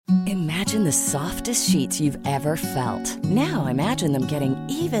Imagine the softest sheets you've ever felt. Now imagine them getting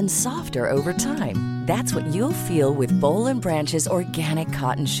even softer over time. That's what you'll feel with Boll and Branch's organic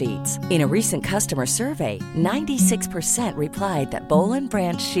cotton sheets. In a recent customer survey, 96% replied that Boll and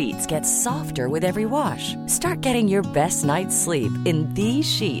Branch sheets get softer with every wash. Start getting your best night's sleep in these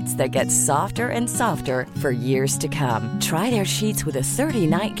sheets that get softer and softer for years to come. Try their sheets with a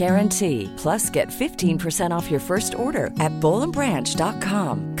 30-night guarantee. Plus, get 15% off your first order at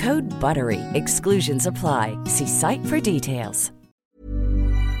bollandbranch.com. Code BUTTERY. Exclusions apply. See site for details.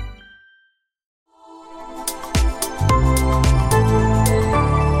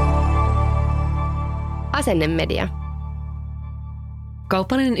 Asennemedia.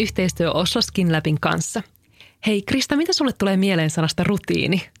 Kaupallinen yhteistyö Oslo SkinLabin kanssa. Hei Krista, mitä sulle tulee mieleen sanasta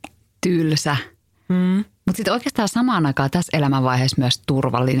rutiini? Tylsä. Mutta sitten oikeastaan samaan aikaan tässä elämänvaiheessa myös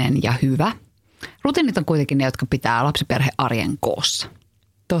turvallinen ja hyvä. Rutiinit on kuitenkin ne, jotka pitää lapsiperhearjen koossa.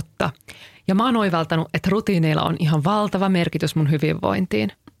 Totta. Ja mä oon oivaltanut, että rutiineilla on ihan valtava merkitys mun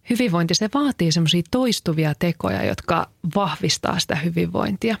hyvinvointiin. Hyvinvointi, se vaatii semmoisia toistuvia tekoja, jotka vahvistaa sitä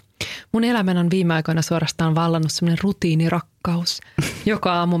hyvinvointia. Mun elämän on viime aikoina suorastaan vallannut semmoinen rutiinirakkaus.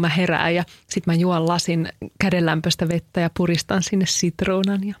 Joka aamu mä herään ja sit mä juon lasin kädenlämpöistä vettä ja puristan sinne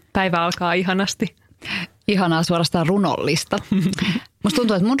sitruunan ja päivä alkaa ihanasti. Ihanaa, suorastaan runollista. Musta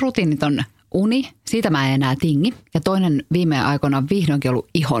tuntuu, että mun rutiinit on uni, siitä mä en enää tingi. Ja toinen viime aikoina on vihdoinkin ollut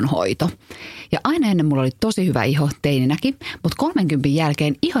ihonhoito. Ja aina ennen mulla oli tosi hyvä iho teininäkin, mutta 30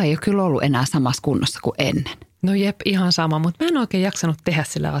 jälkeen iho ei ole kyllä ollut enää samassa kunnossa kuin ennen. No jep, ihan sama, mutta mä en oikein jaksanut tehdä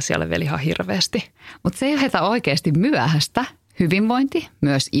sille asialle vielä ihan hirveästi. Mutta se ei ohjata oikeasti myöhäistä. Hyvinvointi,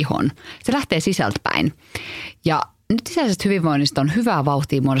 myös ihon. Se lähtee sisältäpäin. Ja nyt sisäisestä hyvinvoinnista on hyvää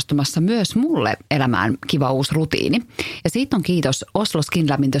vauhtia muodostumassa myös mulle elämään kiva uusi rutiini. Ja siitä on kiitos Oslo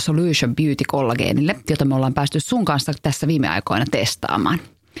SkinLabin The Solution Beauty Kollageenille, jota me ollaan päästy sun kanssa tässä viime aikoina testaamaan.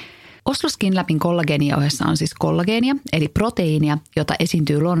 Oslo SkinLabin kollageenijauheessa on siis kollageenia, eli proteiinia, jota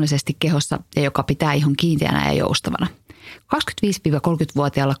esiintyy luonnollisesti kehossa ja joka pitää ihon kiinteänä ja joustavana.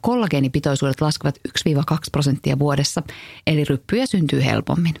 25-30-vuotiailla kollageenipitoisuudet laskevat 1-2% vuodessa, eli ryppyjä syntyy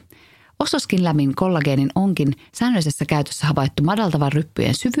helpommin. Oslo SkinLabin kollageenin onkin säännöllisessä käytössä havaittu madaltavan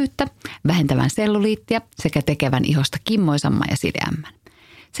ryppyjen syvyyttä, vähentävän selluliittiä sekä tekevän ihosta kimmoisamman ja sileämmän.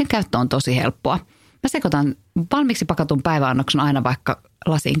 Sen käyttö on tosi helppoa. Mä sekoitan valmiiksi pakatun päiväannoksen aina vaikka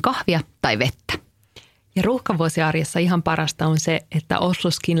lasiin kahvia tai vettä. Ja ruuhkavuosiarjessa ihan parasta on se, että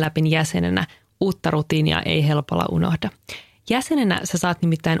Oslo SkinLabin jäsenenä uutta rutiinia ei helpolla unohda. Jäsenenä sä saat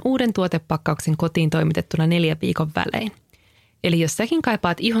nimittäin uuden tuotepakkauksen kotiin toimitettuna 4 viikon välein. Eli jos säkin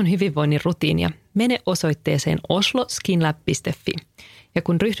kaipaat ihon hyvinvoinnin rutiinia, mene osoitteeseen osloskinlab.fi. Ja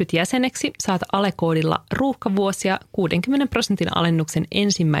kun ryhdyt jäseneksi, saat alekoodilla ruuhkavuosia 60% alennuksen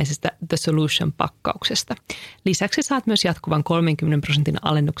ensimmäisestä The Solution-pakkauksesta. Lisäksi saat myös jatkuvan 30%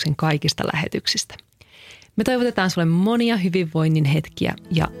 alennuksen kaikista lähetyksistä. Me toivotetaan sulle monia hyvinvoinnin hetkiä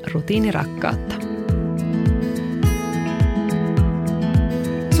ja rutiinirakkautta.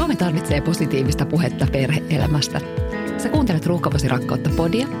 Suomi tarvitsee positiivista puhetta perhe-elämästä. Sä kuuntelet Ruuhkavuosirakkautta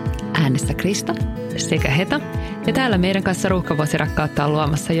podia, äänessä Krista sekä Heta. Ja täällä meidän kanssa Ruuhkavuosirakkautta on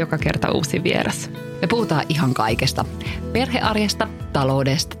luomassa joka kerta uusi vieras. Me puhutaan ihan kaikesta. Perhearjesta,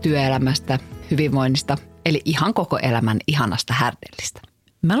 taloudesta, työelämästä, hyvinvoinnista, eli ihan koko elämän ihanasta härdellistä.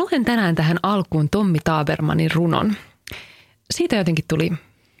 Mä luen tänään tähän alkuun Tommy Tabermanin runon. Siitä jotenkin tuli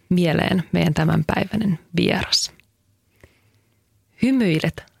mieleen meidän tämänpäiväinen vieras.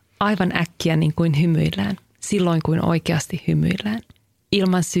 Hymyilet aivan äkkiä niin kuin hymyillään. Silloin kuin oikeasti hymyillään,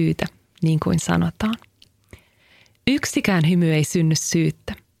 ilman syytä, niin kuin sanotaan. Yksikään hymy ei synny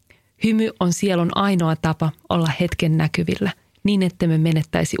syyttä. Hymy on sielun ainoa tapa olla hetken näkyvillä, niin ettemme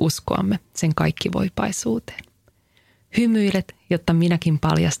menettäisi uskoamme sen kaikkivoipaisuuteen. Hymyilet, jotta minäkin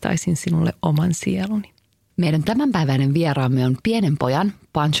paljastaisin sinulle oman sieluni. Meidän tämänpäiväinen vieraamme on pienen pojan,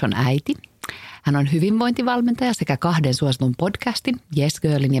 Panchon äiti. Hän on hyvinvointivalmentaja sekä 2 suositun podcastin, Yes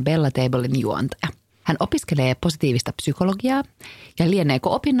Girlin ja Bella Tablein juontaja. Hän opiskelee positiivista psykologiaa ja lieneekö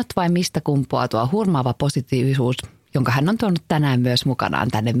opinnot vai mistä kumpuaa tuo hurmaava positiivisuus, jonka hän on tuonut tänään myös mukanaan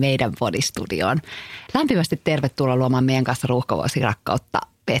tänne meidän podistudioon. Lämpimästi tervetuloa luomaan meidän kanssa Ruuhkavuosirakkautta,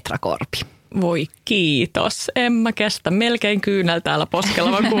 Petra Korpi. Voi kiitos. En mä kestä. Melkein kyynel täällä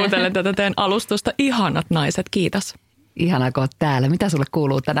poskella. Mä kuuntelen tätä teidän alustusta. Ihanat naiset, kiitos. Ihanaa, kun oot täällä. Mitä sulle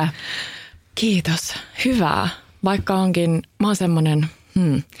kuuluu tänään? Kiitos. Hyvää. Vaikka onkin, mä oon semmonen,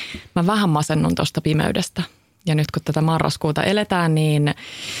 mä vähän masennun tosta pimeydestä. Ja nyt kun tätä marraskuuta eletään, niin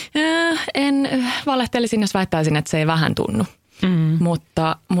en valehtelisin, jos väittäisin, että se ei vähän tunnu.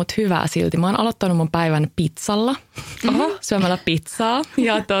 Mutta hyvää silti. Mä oon aloittanut mun päivän pizzalla, syömällä pizzaa.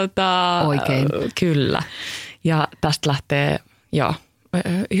 Ja Oikein. Kyllä. Ja tästä lähtee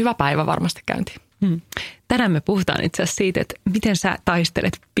hyvä päivä varmasti käyntiin. Tänään me puhutaan itse asiassa siitä, että miten sä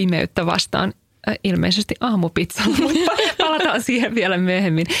taistelet pimeyttä vastaan ilmeisesti aamupizzalla, mutta palataan siihen vielä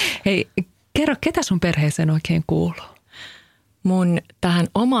myöhemmin. Hei, kerro, ketä sun perheeseen oikein kuuluu? Mun tähän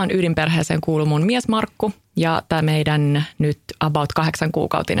omaan ydinperheeseen kuuluu mun mies Markku ja tämä meidän nyt about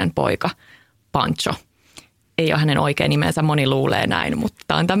 8-kuukautinen poika Pancho. Ei ole hänen oikein nimensä, moni luulee näin, mutta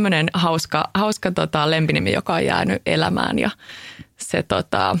tämä on tämmöinen hauska lempinimi, joka on jäänyt elämään ja se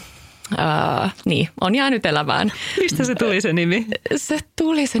on jäänyt elämään. Mistä se tuli se nimi? Se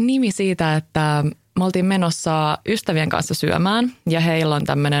tuli se nimi siitä, että me oltiin menossa ystävien kanssa syömään ja heillä on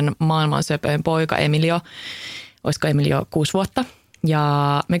tämmöinen maailman söpöin poika Emilio. Olisiko Emilio 6 vuotta?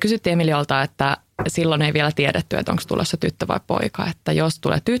 Ja me kysyttiin Emiliolta, että silloin ei vielä tiedetty, että onko tulossa tyttö vai poika. Että jos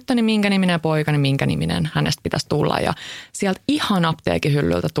tulee tyttö, niin minkä niminen, poika, niin minkä niminen hänestä pitäisi tulla. Ja sieltä ihan apteekin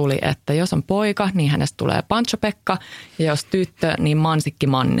hyllyltä tuli, että jos on poika, niin hänestä tulee Pancho-Pekka. Ja jos tyttö, niin Mansikki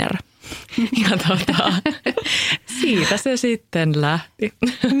Manner. Ja siitä se sitten lähti.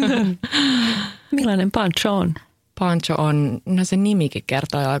 Millainen Pancho on? Pancho on, no se nimikin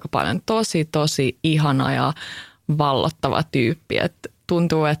kertoo aika paljon, tosi ihana ja vallottava tyyppi. Et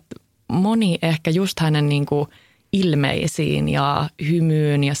tuntuu, että moni ehkä just hänen niinku ilmeisiin ja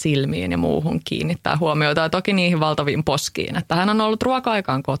hymyyn ja silmiin ja muuhun kiinnittää huomiota. Ja toki niihin valtaviin poskiin, että hän on ollut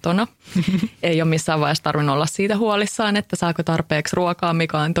ruoka-aikaan kotona. Ei ole missään vaiheessa tarvinnut olla siitä huolissaan, että saako tarpeeksi ruokaa,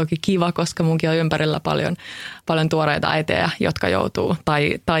 mikä on toki kiva, koska munkin on ympärillä paljon tuoreita äitejä, jotka joutuu,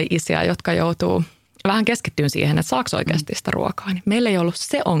 tai isiä, jotka joutuu vähän keskittyyn siihen, että saako oikeasti sitä ruokaa. Niin meillä ei ollut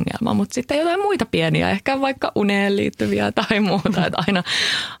se ongelma, mutta sitten jotain muita pieniä, ehkä vaikka uneen liittyviä tai muuta, että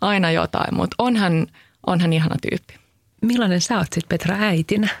aina jotain. Mutta on hän ihana tyyppi. Millainen sä oot sitten Petra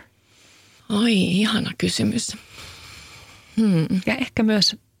äitinä? Oi, ihana kysymys. Ja ehkä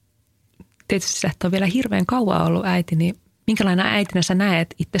myös, tietysti sä et ole vielä hirveän kauan ollut äiti, niin minkälainen äitinä sä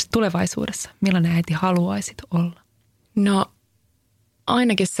näet itsesi tulevaisuudessa? Millainen äiti haluaisit olla? No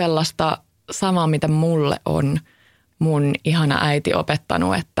ainakin sellaista samaa, mitä mulle on mun ihana äiti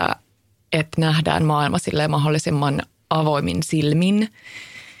opettanut, että nähdään maailma silleen mahdollisimman avoimin silmin.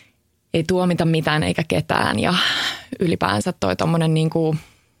 Ei tuomita mitään eikä ketään ja ylipäänsä toi tommonen niinku,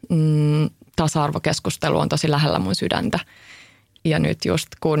 tasa-arvokeskustelu on tosi lähellä mun sydäntä. Ja nyt just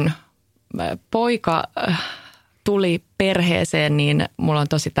kun poika tuli perheeseen, niin mulla on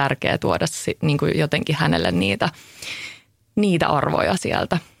tosi tärkeää tuoda niinku jotenkin hänelle niitä arvoja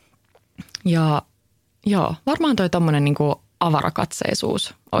sieltä. Ja joo, varmaan toi tommonen niinku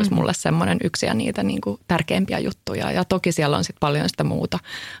avarakatseisuus olisi mulle semmoinen yksi ja niitä niinku tärkeimpiä juttuja. Ja toki siellä on sitten paljon sitä muuta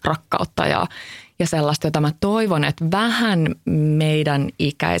rakkautta ja sellaista, jota mä toivon, että vähän meidän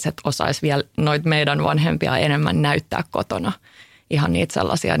ikäiset osais vielä noita meidän vanhempia enemmän näyttää kotona. Ihan niitä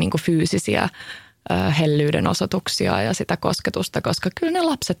sellaisia niinku fyysisiä hellyyden osoituksia ja sitä kosketusta, koska kyllä ne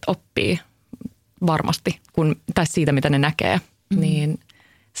lapset oppii varmasti, tai siitä mitä ne näkee, niin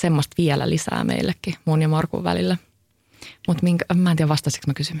semmoista vielä lisää meillekin mun ja Markun välillä. Mutta mä en tiedä vastasinko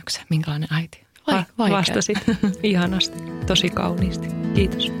mä kysymykseen, minkälainen äiti? Vastasit ihanasti, tosi kauniisti.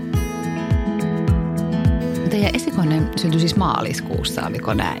 Kiitos. Teidän esikoinen syntyi siis maaliskuussa,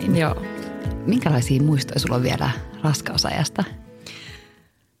 oliko näin? Joo. Minkälaisia muistoja sulla on vielä raskausajasta?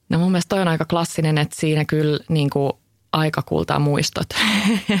 No mun mielestä toi on aika klassinen, että siinä kyllä niinku aika kultaa muistot.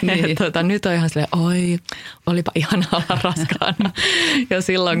 Niin. Nyt on ihan silleen, oi, olipa ihanaa olla raskaana. Ja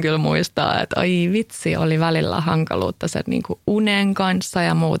silloin kyllä muistaa, että oi vitsi, oli välillä hankaluutta sen niinku unen kanssa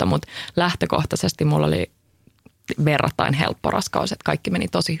ja muuta. Mutta lähtökohtaisesti mulla oli verrattain helppo raskaus, että kaikki meni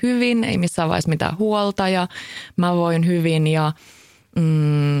tosi hyvin. Ei missään vaiheessa mitään huolta ja mä voin hyvin ja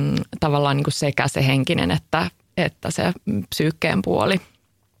tavallaan niinku sekä se henkinen että se psyykkeen puoli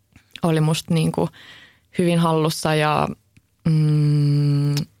oli musta niinku hyvin hallussa ja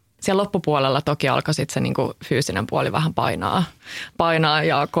siellä loppupuolella toki alkoi sitten se niinku fyysinen puoli vähän painaa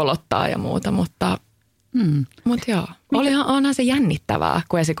ja kolottaa ja muuta, mutta joo. Onhan se jännittävää,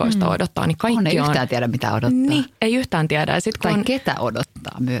 kun esikoista odottaa. Niin kaikki ei yhtään tiedä, mitä odottaa. Niin, ei yhtään tiedä. Ja tai ketä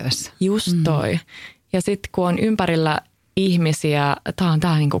odottaa myös. Just toi. Ja sitten kun on ympärillä ihmisiä, tämä on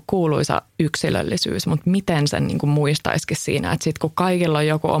tämä niinku kuuluisa yksilöllisyys, mutta miten sen niinku muistaisikin siinä, että sitten kun kaikilla on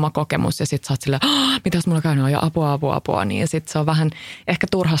joku oma kokemus ja sitten sä oot silleen, mitäs mulla käynyt ja apua, niin sitten se on vähän ehkä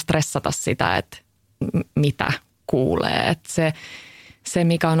turha stressata sitä, että mitä kuulee. Että se,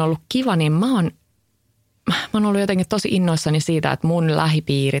 mikä on ollut kiva, niin mä oon ollut jotenkin tosi innoissani siitä, että mun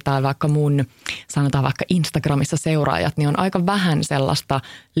lähipiiri tai vaikka mun, sanotaan vaikka Instagramissa seuraajat, niin on aika vähän sellaista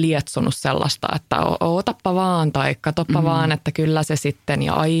lietsunut sellaista, että otappa vaan tai katoppa vaan, että kyllä se sitten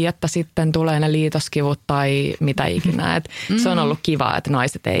ja ai, että sitten tulee ne liitoskivut tai mitä ikinä. Se on ollut kiva, että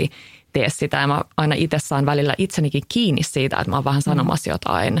naiset ei tee sitä. Ja mä aina itse saan välillä itsenikin kiinni siitä, että mä oon vähän sanomassa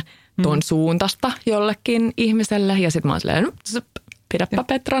jotain ton suuntaista jollekin ihmiselle. Ja sitten mä oon silleen, pidäpä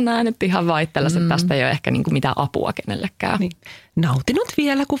Petra nää nyt ihan vaittelas, että tästä ei ole ehkä niinku mitään apua kenellekään. Niin. Nautinut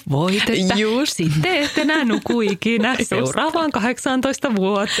vielä, kun voit, että sitten et enää nuku ikinä seuraavaan 18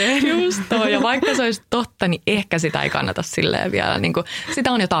 vuoteen. Just toi. Ja vaikka se olisi totta, niin ehkä sitä ei kannata silleen vielä. Niin kuin,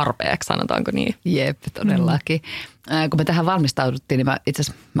 sitä on jo tarpeeksi, sanotaanko niin? Jep, todellakin. Kun me tähän valmistauduttiin, niin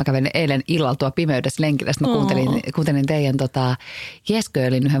mä kävin eilen illalla tuo pimeydessä lenkillä. Sitten mä kuuntelin teidän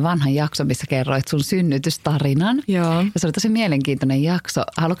Yes-Girlin yhden vanhan jakson, missä kerroit sun synnytystarinan. Joo. Ja se oli tosi mielenkiintoinen jakso.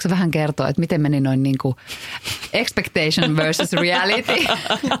 Haluatko vähän kertoa, että miten meni noin niin kuin expectation versus reality?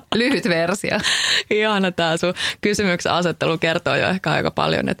 Lyhyt versio. Ihana tämä sun kysymyksen asettelu kertoo jo ehkä aika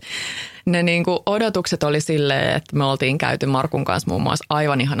paljon, että ne niinku odotukset oli silleen, että me oltiin käyty Markun kanssa muun muassa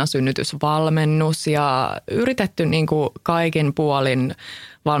aivan ihana synnytysvalmennus ja yritetty niinku kaikin puolin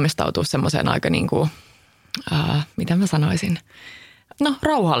valmistautua semmoiseen aika niinku, miten mä sanoisin,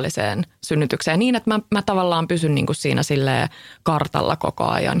 rauhalliseen synnytykseen niin, että mä tavallaan pysyn niinku siinä silleen kartalla koko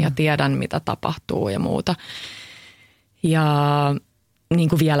ajan ja tiedän mitä tapahtuu ja muuta. Ja niin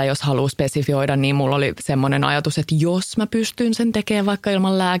kuin vielä jos haluaa spesifioida, niin mulla oli semmoinen ajatus, että jos mä pystyn sen tekemään vaikka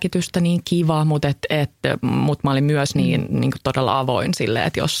ilman lääkitystä, niin kiva, mutta mä olin myös niin kuin todella avoin silleen,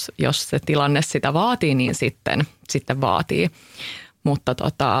 että jos se tilanne sitä vaatii, niin sitten vaatii. Mutta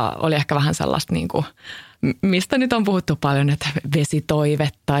oli ehkä vähän sellaista, niin kuin, mistä nyt on puhuttu paljon, että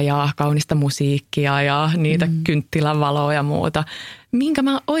vesitoivetta ja kaunista musiikkia ja niitä kynttilänvaloa ja muuta. Minkä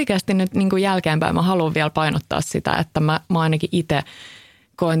mä oikeasti nyt niin kuin jälkeenpäin mä haluan vielä painottaa sitä, että mä ainakin itse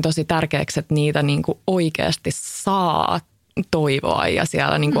koen tosi tärkeäksi, että niitä niin kuin oikeasti saa toivoa ja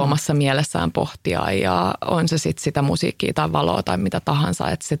siellä niin kuin omassa mielessään pohtia ja on se sitten sitä musiikkia tai valoa tai mitä tahansa,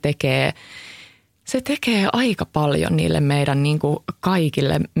 että se tekee aika paljon niille meidän niin kuin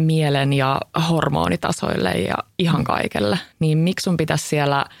kaikille mielen ja hormonitasoille ja ihan kaikelle. Niin miksi sun pitäisi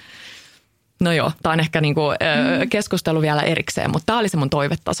siellä, no joo, tämä on ehkä niin kuin keskustelu vielä erikseen, mutta tämä oli se mun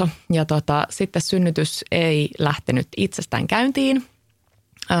toivetaso. Ja sitten synnytys ei lähtenyt itsestään käyntiin.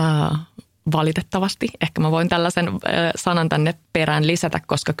 Valitettavasti. Ehkä mä voin tällaisen sanan tänne perään lisätä,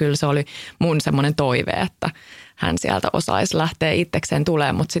 koska kyllä se oli mun semmoinen toive, että hän sieltä osaisi lähteä itsekseen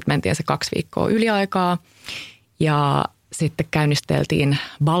tulemaan, mutta sitten mentiin se 2 viikkoa yliaikaa ja sitten käynnisteltiin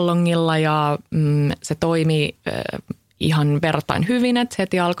ballongilla ja se toimi ihan verrattain hyvin, että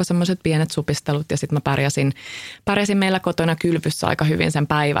heti alkoi semmoiset pienet supistelut ja sitten mä pärjäsin meillä kotona kylpyssä aika hyvin sen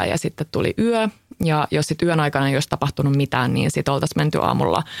päivän ja sitten tuli yö. Ja jos sitten yön aikana ei olisi tapahtunut mitään, niin sitten oltaisiin menty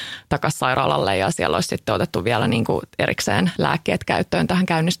aamulla takaisin sairaalalle ja siellä olisi sitten otettu vielä niin kuin erikseen lääkkeet käyttöön tähän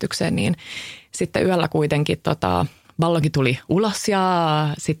käynnistykseen. Niin sitten yöllä kuitenkin ballonki tuli ulos ja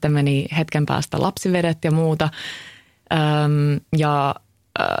sitten meni hetken päästä lapsivedet ja muuta.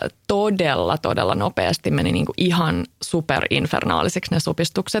 Todella nopeasti meni niin kuin ihan superinfernaaliseksi ne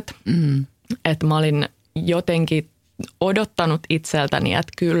supistukset. Että mä olin jotenkin odottanut itseltäni,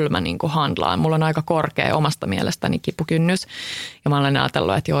 että kyllä mä niin kuin handlaan. Mulla on aika korkea omasta mielestäni kipukynnys ja mä olen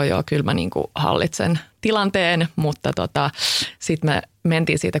ajatellut, että joo, kyllä mä niin kuin hallitsen tilanteen, mutta sitten me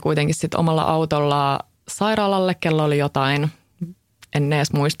mentiin siitä kuitenkin sit omalla autolla sairaalalle. Kello oli jotain, en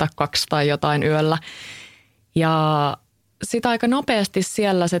edes muista, 2 tai jotain yöllä ja sitä aika nopeasti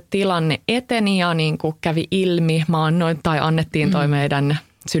siellä se tilanne eteni ja niin kuin kävi ilmi, annettiin toi meidän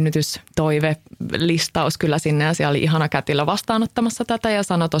synnytystoivelistaus kyllä sinne ja siellä oli ihana kätilö vastaanottamassa tätä ja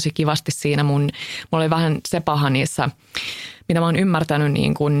sanoi tosi kivasti siinä mulla oli vähän se paha niissä, mitä mä oon ymmärtänyt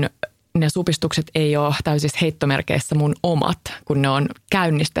niin kuin ne supistukset ei ole täysissä heittomerkeissä mun omat, kun ne on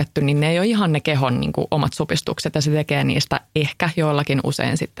käynnistetty, niin ne ei ole ihan ne kehon niin kuin omat supistukset ja se tekee niistä ehkä joillakin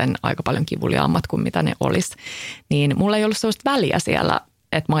usein sitten aika paljon kivuliaammat kuin mitä ne olisi. Niin mulla ei ollut sellaista väliä siellä,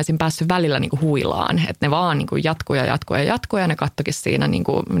 että mä olisin päässyt välillä niin kuin huilaan, että ne vaan niin kuin jatkuu ja ne kattokin siinä niin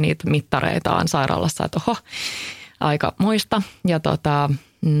kuin niitä mittareitaan sairaalassa, että oho, aika moista ja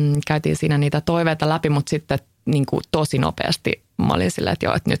käytiin siinä niitä toiveita läpi, mutta sitten niin kuin tosi nopeasti mä olin silleen, että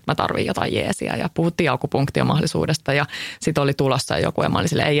joo, että nyt mä tarvitsen jotain jeesiä ja puhuttiin akupunktiomahdollisuudesta ja sitten oli tulossa joku ja mä olin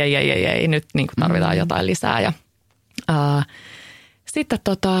silleen, ei, nyt niin kuin tarvitaan jotain lisää ja sitten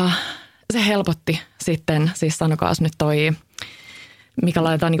se helpotti sitten, siis sanokaas nyt toi, mikä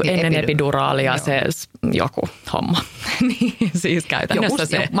laitetaan niin ennen epiduraalia se joku homma. Niin siis käytännössä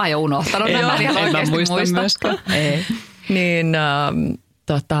se. Mä oon jo unohtanut nämä, en mä muista myöskään. Ei. Niin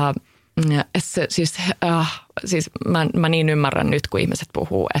siis mä niin ymmärrän nyt, kun ihmiset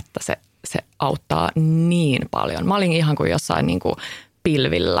puhuu, että se auttaa niin paljon. Mä olin ihan kuin jossain niin kuin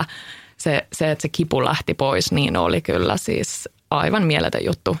pilvillä. Se, että se kipu lähti pois, niin oli kyllä siis aivan mieletön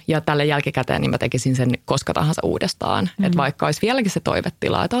juttu. Ja tälle jälkikäteen niin mä tekisin sen koska tahansa uudestaan. Että vaikka olisi vieläkin se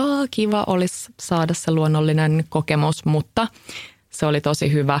toivetila, että kiva olisi saada se luonnollinen kokemus, mutta se oli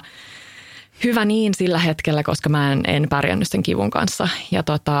tosi hyvä niin sillä hetkellä, koska mä en pärjännyt sen kivun kanssa. Ja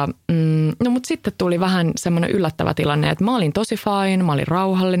no mutta sitten tuli vähän semmoinen yllättävä tilanne, että mä olin tosi fine, mä olin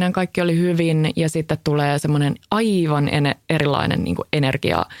rauhallinen, kaikki oli hyvin ja sitten tulee semmoinen aivan erilainen niin kuin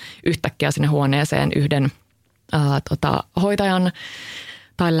energia yhtäkkiä sinne huoneeseen yhden hoitajan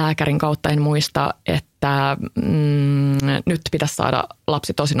tai lääkärin kautta, en muista, että nyt pitäisi saada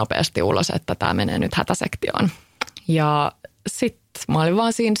lapsi tosi nopeasti ulos, että tämä menee nyt hätäsektioon. Ja sitten mä olin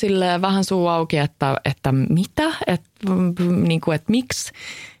vaan siinä silleen vähän suu auki, että mitä, että miksi.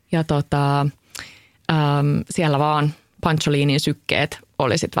 Ja siellä vaan Pancholinin sykkeet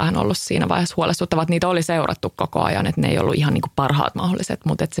oli sitten vähän ollut siinä vaiheessa huolestuttavat. Niitä oli seurattu koko ajan, että ne ei ollut ihan niin kuin parhaat mahdolliset,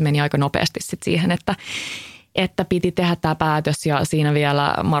 mutta se meni aika nopeasti sitten siihen, että piti tehdä tämä päätös. Ja siinä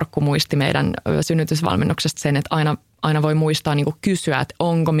vielä Markku muisti meidän synnytysvalmennuksesta sen, että aina voi muistaa niin kuin kysyä, että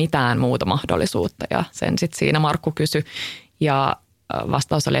onko mitään muuta mahdollisuutta. Ja sen sitten siinä Markku kysyi ja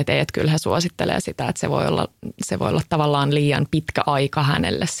vastaus oli, että ei, että kyllä he suosittelee sitä, että se voi olla tavallaan liian pitkä aika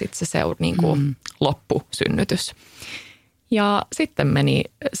hänelle sitten se niin kuin loppusynnytys. Ja sitten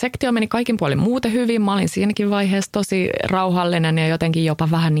sektio meni kaikin puolin muuten hyvin. Mä olin siinäkin vaiheessa tosi rauhallinen ja jotenkin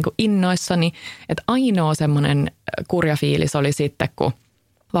jopa vähän niin kuin innoissani. Että ainoa semmoinen kurja fiilis oli sitten, kun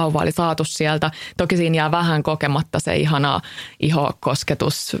vauva oli saatu sieltä. Toki siinä jää vähän kokematta se ihana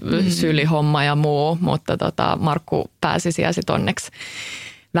ihokosketus, sylihomma ja muu, mutta Markku pääsi siellä sitten onneksi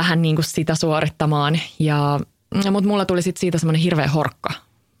vähän niin kuin sitä suorittamaan. Mutta mulla tuli sitten siitä semmoinen hirveä horkka.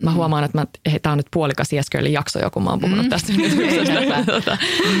 Mä huomaan, että tämä on nyt puolikas Jeskölin jakso jo, kun mä oon puhunut tästä synnytyksestä.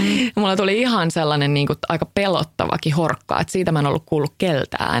 Mulla tuli ihan sellainen niin kuin aika pelottavakin horkka, että siitä mä en ollut kuullut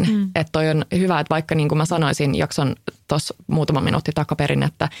keltään. Että toi on hyvä, että vaikka niin kuin mä sanoisin jakson tuossa muutama minuutti takaperin,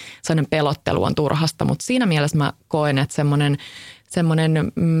 että sellainen pelottelu on turhasta, mutta siinä mielessä mä koen, että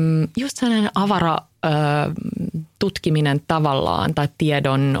semmoinen just sellainen avara tutkiminen tavallaan tai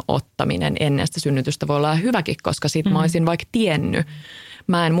tiedon ottaminen ennen sitä synnytystä voi olla hyväkin, koska sit mä olisin vaikka tiennyt.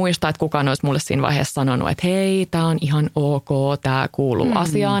 Mä en muista, että kukaan olisi mulle siinä vaiheessa sanonut, että hei, tää on ihan ok, tää kuuluu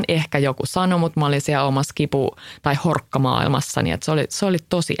asiaan. Ehkä joku sanoi, mutta mä olin siellä omassa kipu- tai horkkamaailmassani, että se oli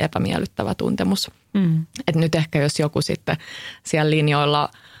tosi epämiellyttävä tuntemus. Että nyt ehkä jos joku sitten siellä linjoilla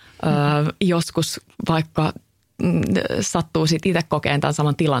joskus vaikka sattuu sitten itse kokeen tämän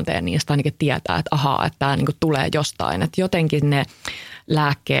saman tilanteen, niin sitä ainakin tietää, että ahaa, että tämä niinku tulee jostain. Että jotenkin ne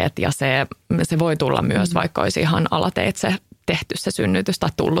lääkkeet ja se voi tulla myös, vaikka olisi ihan alateitse tehty se synnytys tai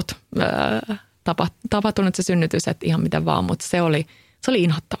tullut, tapahtunut se synnytys, että ihan miten vaan, mutta se oli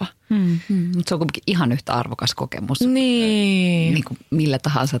inhottava. Mutta se on kuitenkin ihan yhtä arvokas kokemus. Niin kuin millä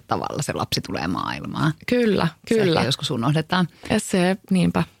tahansa tavalla se lapsi tulee maailmaan. Kyllä. Se joskus unohdetaan. Se,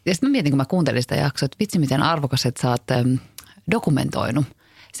 niinpä. Ja sitten mä mietin, kun mä kuuntelin sitä jaksoa, että vitsi miten arvokas, että sä oot dokumentoinut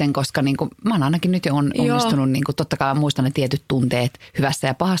sen, koska niin kuin, mä oon ainakin nyt jo onnistunut, niin kuin, totta kai muistan ne tietyt tunteet hyvässä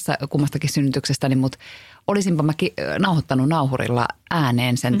ja pahassa kummastakin synnytyksestäni, mutta olisinpa mäkin nauhoittanut nauhurilla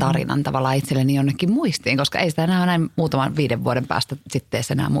ääneen sen tarinan tavallaan itselleni jonnekin muistiin, koska ei sitä enää näin muutaman 5 vuoden päästä sitten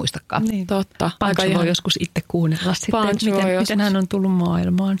edes enää muistakaan. Niin. Totta. Pancho voi joskus itse kuunnella sitten, miten hän on tullut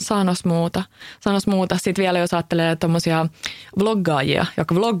maailmaan. Sanos muuta. Sitten vielä jos ajattelee tommosia vloggaajia,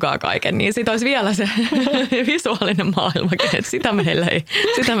 jotka vloggaa kaiken, niin sit olisi vielä se visuaalinen maailmakin, että sitä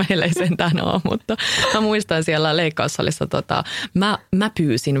meillä ei sentään ole. Mutta mä muistan siellä leikkaussalissa, mä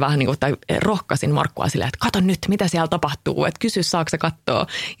pyysin vähän niin kuin, tai rohkasin Markkua silleen, että kato nyt, mitä siellä tapahtuu, että kysy, saako se katsoa.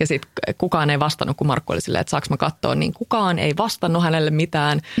 Ja sitten kukaan ei vastannut, kun Markku oli silleen, että saako mä katsoa, niin kukaan ei vastannut hänelle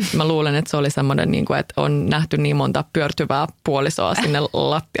mitään. Mä luulen, että se oli semmoinen, niin kuin, että on nähty niin monta pyörtyvää puolisoa sinne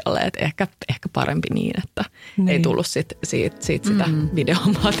lattialle, että ehkä parempi niin, että ei tullut siitä sitä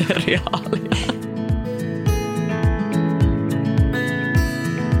videomateriaalia.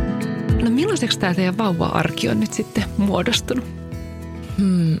 No millaiseksi tämä teidän vauva-arki on nyt sitten muodostunut?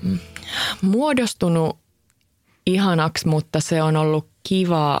 Muodostunut ihanaksi, mutta se on ollut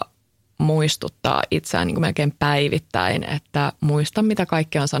kiva muistuttaa itseään niin kuin melkein päivittäin, että muista mitä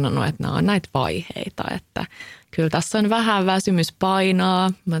kaikki on sanonut, että nämä on näitä vaiheita, että kyllä tässä on vähän väsymys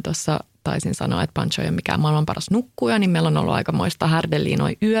painaa. Mä tuossa taisin sanoa, että Pancho ei ole mikään maailman paras nukkuja, niin meillä on ollut aikamoista härdeliä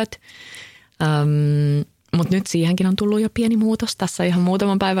noi yöt. Mutta nyt siihenkin on tullut jo pieni muutos tässä ihan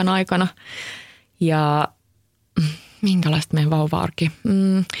muutaman päivän aikana. Ja minkälaista meidän vauva-arki?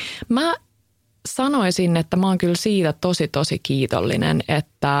 Mä sanoisin, että mä oon kyllä siitä tosi kiitollinen,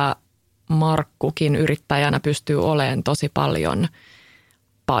 että Markkukin yrittäjänä pystyy olemaan tosi paljon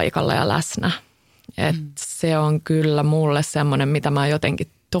paikalla ja läsnä. Et se on kyllä mulle semmoinen, mitä mä jotenkin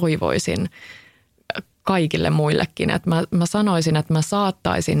toivoisin kaikille muillekin. Että mä sanoisin, että mä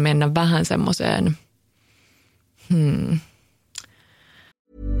saattaisin mennä vähän semmoiseen,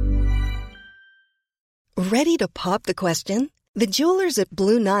 Ready to pop the question? The jewelers at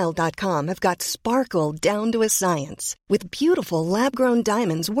BlueNile.com have got sparkle down to a science with beautiful lab-grown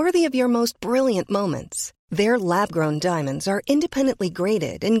diamonds worthy of your most brilliant moments. Their lab-grown diamonds are independently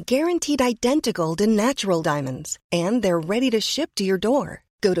graded and guaranteed identical to natural diamonds, and they're ready to ship to your door.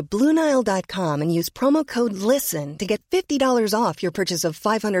 Go to BlueNile.com and use promo code LISTEN to get $50 off your purchase of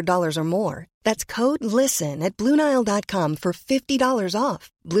 $500 or more. That's code LISTEN at BlueNile.com for $50 off.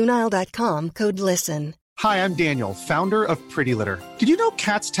 BlueNile.com, code LISTEN. Hi, I'm Daniel, founder of Pretty Litter. Did you know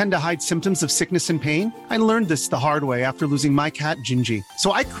cats tend to hide symptoms of sickness and pain? I learned this the hard way after losing my cat, Gingy.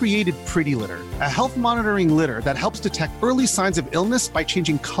 So I created Pretty Litter, a health monitoring litter that helps detect early signs of illness by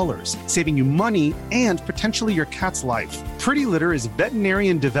changing colors, saving you money and potentially your cat's life. Pretty Litter is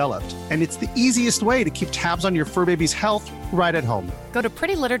veterinarian developed, and it's the easiest way to keep tabs on your fur baby's health right at home. Go to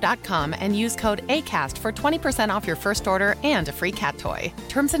prettylitter.com and use code ACAST for 20% off your first order and a free cat toy.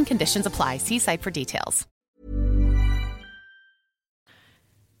 Terms and conditions apply. See site for details.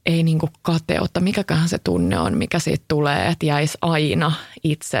 Ei niinku kateutta, mikäköhän se tunne on, mikä siitä tulee, että jäisi aina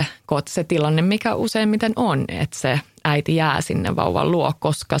itse se tilanne, mikä useimmiten on, että se äiti jää sinne vauvan luo,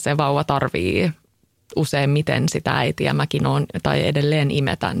 koska se vauva tarvii useimmiten sitä äitiä, mäkin olen tai edelleen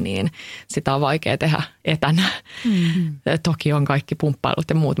imetän, niin sitä on vaikea tehdä etänä. Mm-hmm. Toki on kaikki pumppailut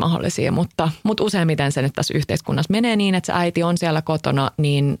ja muut mahdollisia, mutta useimmiten se nyt tässä yhteiskunnassa menee niin, että se äiti on siellä kotona,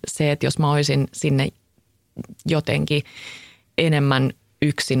 niin se, että jos mä olisin sinne jotenkin enemmän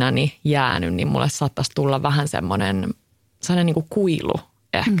yksinäni jäänyt, niin mulle saattaisi tulla vähän sellainen niin kuin kuilu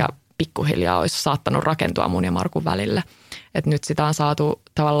ehkä pikkuhiljaa olisi saattanut rakentua mun ja Markun välille. Että nyt sitä on saatu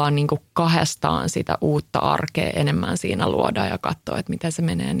tavallaan niin kuin kahdestaan sitä uutta arkea enemmän siinä luoda ja katsoa, että miten se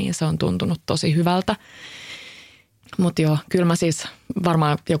menee, niin se on tuntunut tosi hyvältä. Mutta joo, kyllä mä siis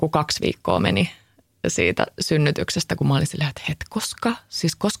varmaan joku 2 viikkoa meni siitä synnytyksestä, kun mä olin silleen, että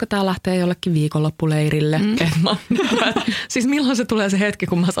koska tää lähtee jollekin viikonloppuleirille. Siis milloin se tulee se hetki,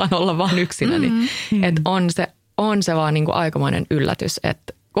 kun mä saan olla vaan yksinäni. Että on se vaan niinku aikamoinen yllätys,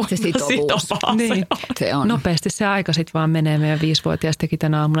 että kun se sitovuus. Niin. Se on. Nopeasti se aika sitten vaan menee. Meidän 5-vuotias teki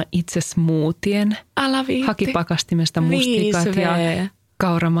tänä aamuna itse smoothien. Älä viitti. Haki pakastimesta mustikat ja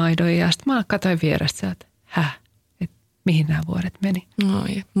kauramaidon. Ja sitten mä katsoin vierestä, että mihin nämä vuodet meni.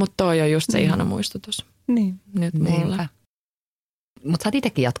 Mutta toi on just se ihana muistutus. Niin. Nyt mulle. Mutta sä oot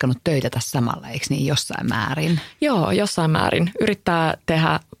itsekin jatkanut töitä tässä samalla, eikö niin jossain määrin? Joo, jossain määrin. Yrittää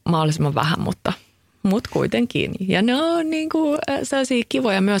tehdä mahdollisimman vähän, mutta kuitenkin. Ja ne on niinku sellaisia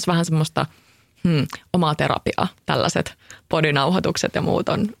kivoja, myös vähän semmoista omaa terapiaa. Tällaiset podinauhoitukset ja muut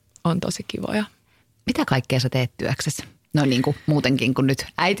on tosi kivoja. Mitä kaikkea sä teet työksessä? No niin kuin muutenkin kuin nyt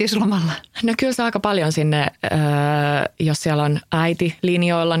äitiyslomalla. No kyllä se aika paljon sinne, jos siellä on äiti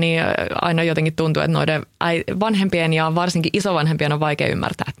linjoilla, niin aina jotenkin tuntuu, että noiden vanhempien ja varsinkin isovanhempien on vaikea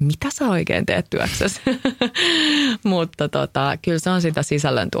ymmärtää, että mitä sä oikein teet työksessä. Mutta kyllä se on sitä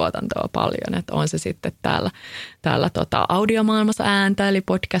sisällöntuotantoa paljon, että on se sitten täällä audiomaailmassa ääntä, eli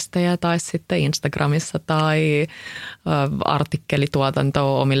podcasteja tai sitten Instagramissa tai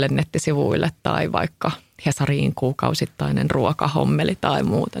artikkelituotantoa omille nettisivuille tai vaikka Hesariin kuukausittainen ruokahommeli tai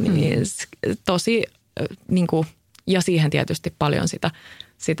muuta, niin tosi niin kuin, ja siihen tietysti paljon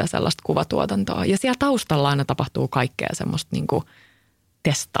sitä sellaista kuvatuotantoa. Ja siellä taustalla aina tapahtuu kaikkea semmoista niin kuin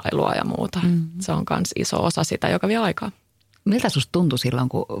testailua ja muuta. Se on myös iso osa sitä, joka vie aikaa. Miltä susta tuntui silloin,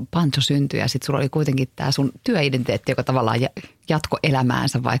 kun Pancho syntyi ja sitten sulla oli kuitenkin tämä sun työidentiteetti, joka tavallaan jatko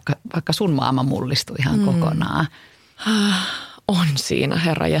elämäänsä, vaikka sun maailma mullistui ihan kokonaan? On siinä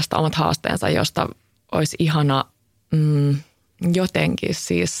herranjestas omat haasteensa, josta olisi ihana jotenkin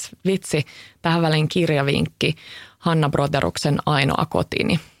siis vitsi. Tähän väliin kirjavinkki Hanna Broderuksen Ainoa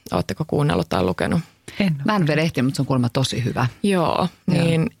kotini. Oletteko kuunnellut tai lukenut? Mä en vielä ehtinyt, mutta se on kuulemma tosi hyvä. Joo,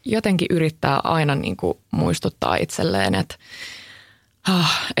 niin jotenkin yrittää aina niin kuin muistuttaa itselleen, että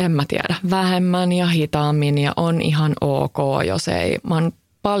en mä tiedä, vähemmän ja hitaammin ja on ihan ok, jos ei. Mä oon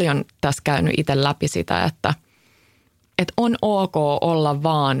paljon tässä käynyt itse läpi sitä, että on ok olla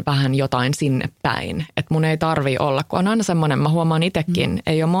vaan vähän jotain sinne päin. Että mun ei tarvii olla, kun on aina semmoinen, mä huomaan itsekin,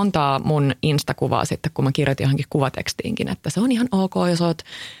 ei ole montaa mun Insta-kuvaa sitten, kun mä kirjoitin johonkin kuvatekstiinkin, että se on ihan ok, jos oot,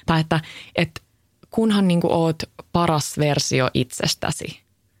 tai että kunhan niin kuin oot paras versio itsestäsi.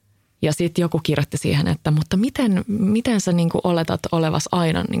 Ja sitten joku kirjoitti siihen, että mutta miten sä niin kuin oletat olevas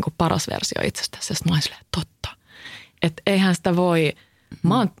aina niin kuin paras versio itsestäsi? Ja sitten mä olin silleen, totta. Että eihän sitä voi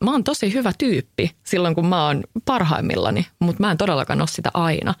Mä oon tosi hyvä tyyppi silloin, kun mä oon parhaimmillani, mutta mä en todellakaan ole sitä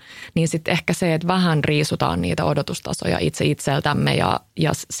aina. Niin sitten ehkä se, että vähän riisutaan niitä odotustasoja itse itseltämme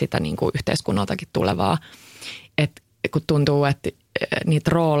ja sitä niin kuin yhteiskunnaltakin tulevaa. Et kun tuntuu, että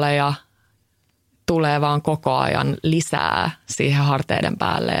niitä rooleja tulee vaan koko ajan lisää siihen harteiden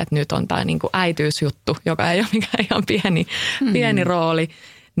päälle. Että nyt on tämä niin kuin äitiysjuttu, joka ei ole mikään ihan pieni rooli.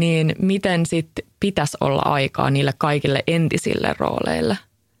 Niin miten sitten pitäisi olla aikaa niille kaikille entisille rooleille?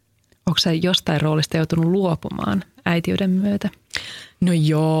 Onko sä jostain roolista joutunut luopumaan äitiyden myötä? No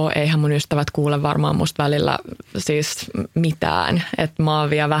joo, eihän mun ystävät kuule varmaan musta välillä siis mitään. Että mä oon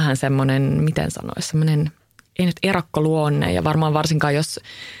vielä vähän semmoinen, miten sanoisi, semmoinen ei nyt erakkoluonne. Ja varmaan varsinkaan jos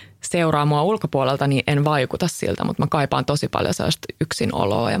seuraa mua ulkopuolelta, niin en vaikuta siltä. Mutta mä kaipaan tosi paljon sellaista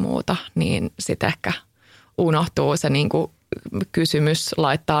yksinoloa ja muuta. Niin sit ehkä unohtuu se niinku kysymys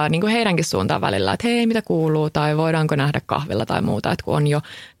laittaa niin kuin heidänkin suuntaan välillä, että hei, mitä kuuluu tai voidaanko nähdä kahvilla tai muuta, että kun on jo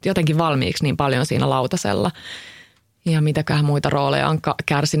jotenkin valmiiksi niin paljon siinä lautasella. Ja mitäköhän muita rooleja on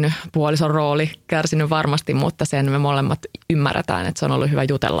kärsinyt, puolison rooli kärsinyt varmasti, mutta sen me molemmat ymmärretään, että se on ollut hyvä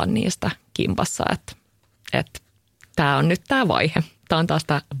jutella niistä kimpassa, että tämä on nyt tämä vaihe. Tämä on taas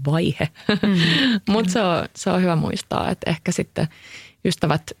tämä vaihe, mutta se on hyvä muistaa, että ehkä sitten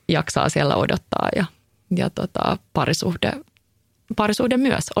ystävät jaksaa siellä odottaa ja parisuhde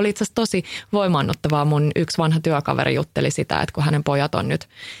myös. Oli itse asiassa tosi voimaannuttavaa. Mun yksi vanha työkaveri jutteli sitä, että kun hänen pojat on nyt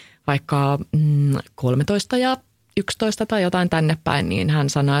vaikka 13 ja 11 tai jotain tänne päin, niin hän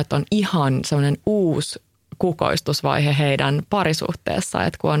sanoi, että on ihan sellainen uusi kukoistusvaihe heidän parisuhteessa,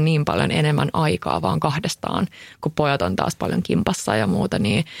 että kun on niin paljon enemmän aikaa vaan kahdestaan, kun pojat on taas paljon kimpassa ja muuta,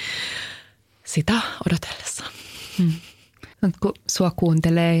 niin sitä odotellessa. Kun sua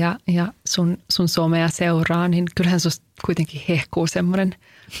kuuntelee ja sun somea seuraa, niin kyllähän susta kuitenkin hehkuu semmoinen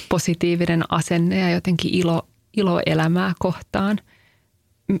positiivinen asenne ja jotenkin ilo elämää kohtaan.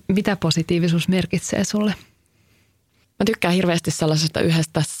 Mitä positiivisuus merkitsee sulle? Mä tykkään hirveästi sellaisesta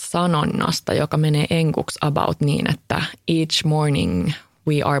yhdestä sanonnasta, joka menee enkuksi about niin, että each morning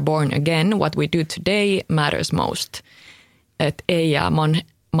we are born again, what we do today matters most. Että ei jää, mä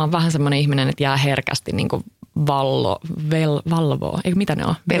oon vähän semmoinen ihminen, että jää herkästi niin kuin valvoo. Eikö mitä ne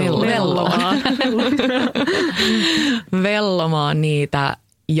on? Vellomaan niitä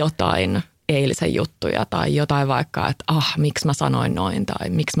jotain eilisen juttuja tai jotain vaikka, että miksi mä sanoin noin tai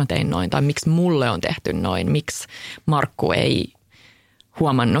miksi mä tein noin tai miksi mulle on tehty noin. Miksi Markku ei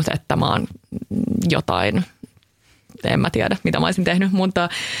huomannut, että mä oon jotain, en mä tiedä mitä mä olisin tehnyt, mutta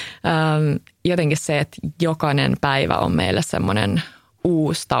jotenkin se, että jokainen päivä on meille semmoinen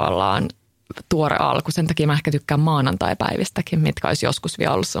uusi tavallaan tuore alku. Sen takia mä ehkä tykkään maanantaipäivistäkin, mitkä olisi joskus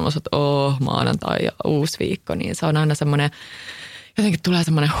vielä ollut semmoiset, että maanantai ja uusi viikko, niin se on aina semmoinen, jotenkin tulee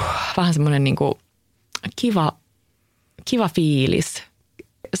semmoinen vähän semmoinen niin kuin kiva fiilis.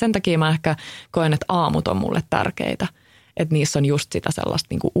 Sen takia mä ehkä koen, että aamut on mulle tärkeitä, että niissä on just sitä sellaista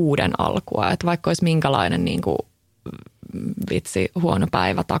niin kuin uuden alkua, että vaikka olisi minkälainen niin kuin huono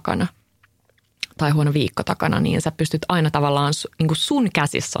päivä takana tai huono viikko takana, niin sä pystyt aina tavallaan, niin kuin sun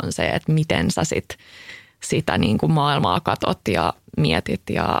käsissä on se, että miten sä sitä niin kuin maailmaa katot ja mietit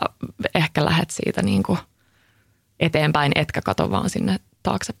ja ehkä lähdet siitä niin kuin eteenpäin, etkä kato vaan sinne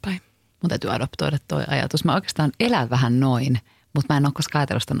taaksepäin. Mun täytyy adoptoida toi ajatus. Mä oikeastaan elän vähän noin, mutta mä en ole koskaan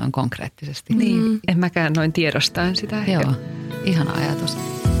ajatellut sitä noin konkreettisesti. Niin, en mäkään noin tiedostaen sitä. Joo, ihana ajatus.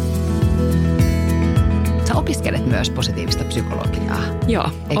 Sä opiskelet myös positiivista psykologiaa. Joo,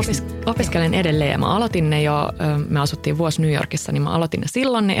 opiskelen edelleen. Mä aloitin ne jo, me asuttiin vuosi New Yorkissa, niin mä aloitin ne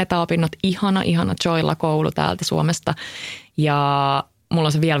silloin ne etäopinnot. Ihana Joilla-koulu täältä Suomesta. Ja mulla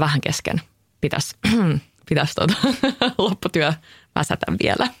on se vielä vähän kesken. Pitäisi lopputyö väsätä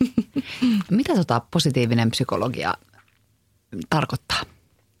vielä. Mitä positiivinen psykologia tarkoittaa?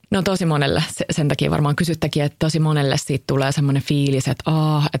 No tosi monelle, sen takia varmaan kysyttäkin, että tosi monelle siitä tulee semmoinen fiilis, että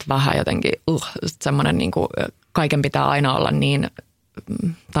että vähän jotenkin semmoinen niin kuin kaiken pitää aina olla niin,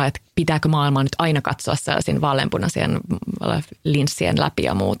 tai että pitääkö maailmaa nyt aina katsoa sellaisin vaaleanpunaisien linssien läpi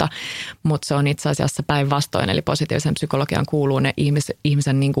ja muuta. Mutta se on itse asiassa päinvastoin, eli positiivisen psykologian kuuluu ne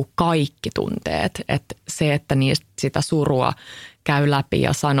ihmisen niin kuin kaikki tunteet. Että se, että niistä sitä surua käy läpi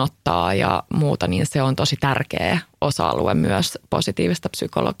ja sanottaa ja muuta, niin se on tosi tärkeä osa-alue myös positiivista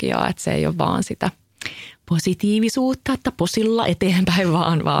psykologiaa. Että se ei ole vaan sitä positiivisuutta, että posilla eteenpäin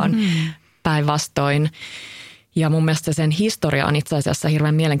vaan päinvastoin. Ja mun mielestä sen historia on itse asiassa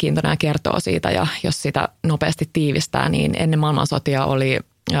hirveän mielenkiintoinen ja kertoo siitä, ja jos sitä nopeasti tiivistää, niin ennen maailmansotia oli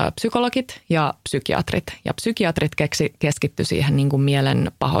psykologit ja psykiatrit. Ja psykiatrit keskittyi siihen niin kuin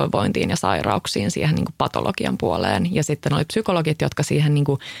mielen pahoinvointiin ja sairauksiin, siihen niin kuin patologian puoleen. Ja sitten oli psykologit, jotka siihen niin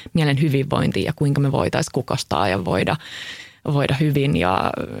kuin mielen hyvinvointiin ja kuinka me voitaisiin kukostaa ja voida voida hyvin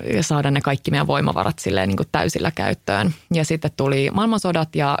ja saada ne kaikki meidän voimavarat silleen niin kuin täysillä käyttöön. Ja sitten tuli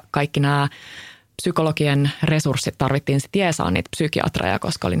maailmansodat ja kaikki nämä psykologien resurssit tarvittiin sitten jeesaa niitä psykiatreja,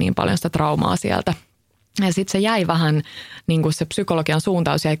 koska oli niin paljon sitä traumaa sieltä. Ja sitten se jäi vähän, niin kuin se psykologian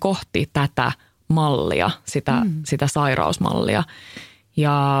suuntaus jäi kohti tätä mallia, sitä sairausmallia.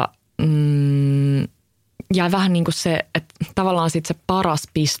 Ja jäi vähän niin kuin se, että tavallaan sitten se paras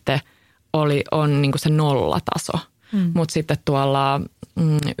piste on niin kuin se nollataso. Mutta sitten tuolla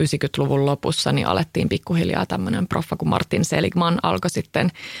 90-luvun lopussa niin alettiin pikkuhiljaa tämmöinen proffa kuin Martin Seligman alkoi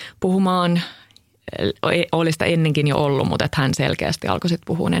sitten puhumaan, oli sitä ennenkin jo ollut, mutta että hän selkeästi alkoi sitten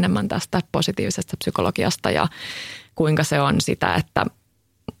puhua enemmän tästä positiivisesta psykologiasta ja kuinka se on sitä, että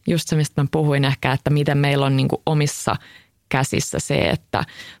just se, mistä mä puhuin ehkä, että miten meillä on niin kuin omissa käsissä se, että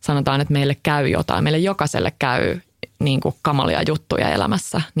sanotaan, että meille käy jotain, meille jokaiselle käy niin kuin kamalia juttuja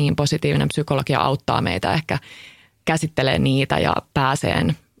elämässä, niin positiivinen psykologia auttaa meitä ehkä käsittelee niitä ja pääsee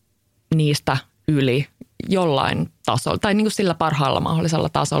niistä yli jollain tasolla tai niin kuin sillä parhaalla mahdollisella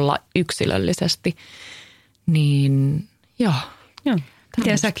tasolla yksilöllisesti. Niin joo.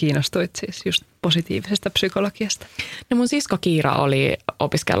 Miten sä kiinnostuit siis just positiivisesta psykologiasta? No mun sisko Kiira oli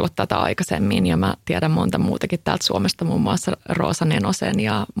opiskellut tätä aikaisemmin ja mä tiedän monta muutakin täältä Suomesta, muun muassa Roosa Nenosen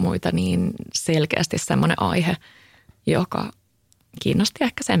ja muita, niin selkeästi semmoinen aihe, joka kiinnosti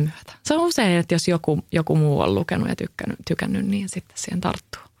ehkä sen myötä. Se on usein, että jos joku muu on lukenut ja tykännyt, niin sitten siihen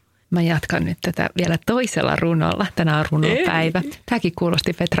tarttuu. Mä jatkan nyt tätä vielä toisella runolla. Tänään on runopäivä. Tämäkin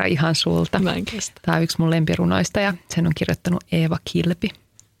kuulosti Petra ihan sulta. Mä en kestä. Tämä on yksi mun lempirunoista ja sen on kirjoittanut Eeva Kilpi.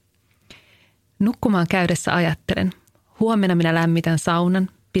 Nukkumaan käydessä ajattelen. Huomenna minä lämmitän saunan,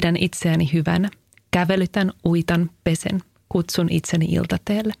 pidän itseäni hyvänä. Kävelytän, uitan, pesen, kutsun itseni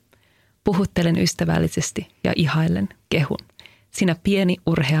iltateelle. Puhuttelen ystävällisesti ja ihailen, kehun. Sinä pieni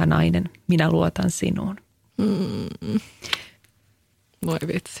urhea nainen, minä luotan sinuun. Voi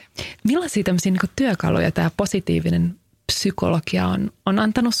vitsi. Millaisia tämmöisiä niin työkaluja tämä positiivinen psykologia on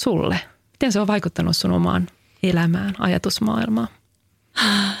antanut sulle? Miten se on vaikuttanut sun omaan elämään, ajatusmaailmaan?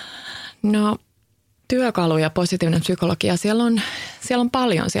 No työkaluja, positiivinen psykologia, siellä on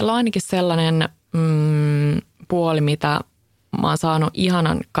paljon. Siellä on ainakin sellainen puoli, mitä mä oon saanut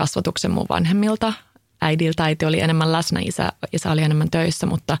ihanan kasvatuksen mun vanhemmilta. Äiti oli enemmän läsnä, isä oli enemmän töissä,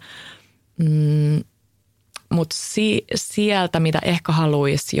 mutta sieltä, mitä ehkä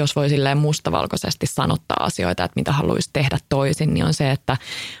haluaisi, jos voi silleen mustavalkoisesti sanottaa asioita, että mitä haluaisi tehdä toisin, niin on se, että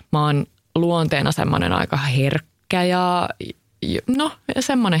mä oon luonteena semmoinen aika herkkä ja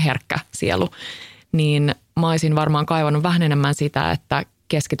semmoinen herkkä sielu. Niin mä olisin varmaan kaivannut vähän enemmän sitä, että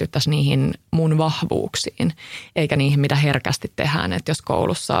keskityttäisiin niihin mun vahvuuksiin, eikä niihin, mitä herkästi tehdään. Että jos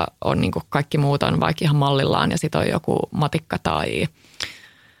koulussa on niin kuin kaikki muut on vaikka ihan mallillaan ja sitten on joku matikka tai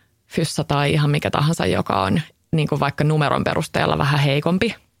fyssa tai ihan mikä tahansa, joka on niin kuin vaikka numeron perusteella vähän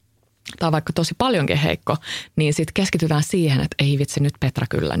heikompi tai vaikka tosi paljonkin heikko, niin sitten keskitytään siihen, että ei vitsi nyt Petra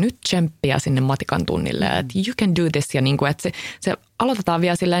kyllä, nyt tsemppiä sinne matikan tunnille, että you can do this ja niin kuin, että se aloitetaan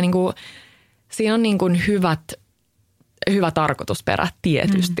vielä silleen niin kuin, siinä on niin kuin hyvä tarkoitusperä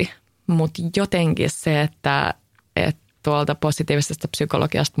tietysti, mutta jotenkin se, että tuolta positiivisesta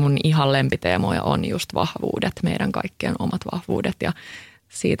psykologiasta mun ihan lempiteemoja on just vahvuudet, meidän kaikkien omat vahvuudet ja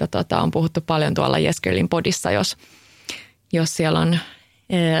siitä on puhuttu paljon tuolla Yes Girlin podissa, jos siellä on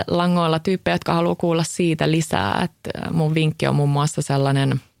langoilla tyyppejä, jotka haluaa kuulla siitä lisää. Että mun vinkki on muun muassa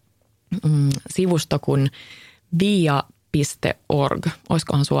sellainen sivusto kuin via.org,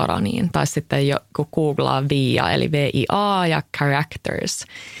 olisikohan suoraan niin. Tai sitten kun googlaa via, eli VIA ja characters,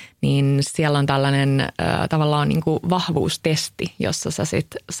 niin siellä on tällainen tavallaan niin kuin vahvuustesti, jossa sä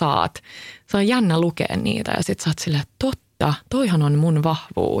sit saat, se on jännä lukea niitä ja sit sä oot silleen, totta, toihan on mun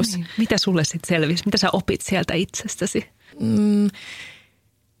vahvuus. Niin. Mitä sulle sitten selvisi? Mitä sä opit sieltä itsestäsi?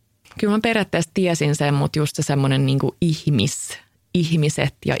 Kyllä mä periaatteessa tiesin sen, mutta just se semmoinen niin kuin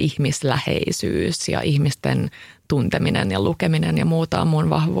ihmiset ja ihmisläheisyys ja ihmisten tunteminen ja lukeminen ja muuta on mun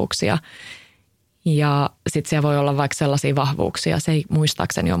vahvuuksia. Ja sitten siellä voi olla vaikka sellaisia vahvuuksia, se ei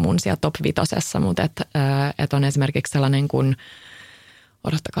muistaakseni ole mun siellä top 5, mutta et on esimerkiksi sellainen kuin,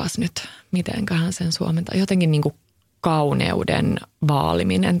 odottakaas nyt, mitenköhän sen suomentaa, jotenkin niin kuin kauneuden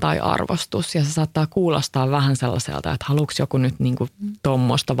vaaliminen tai arvostus. Ja se saattaa kuulostaa vähän sellaiselta, että haluuks joku nyt niin kuin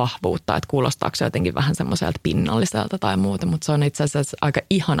tommoista vahvuutta, että kuulostaako se jotenkin vähän semmoiselta pinnalliselta tai muuta. Mutta se on itse asiassa aika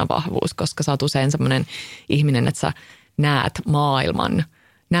ihana vahvuus, koska sä oot usein semmoinen ihminen, että sä näet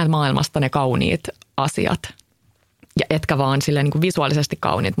maailmasta ne kauniit asiat. Ja etkä vaan silleen niin kuin visuaalisesti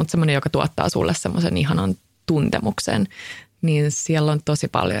kauniit, mutta semmoinen, joka tuottaa sulle semmoisen ihanan tuntemuksen. Niin siellä on tosi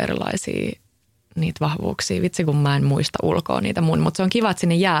paljon erilaisia niitä vahvuuksia. Vitsi, kun mä en muista ulkoa niitä mun, mutta se on kiva, että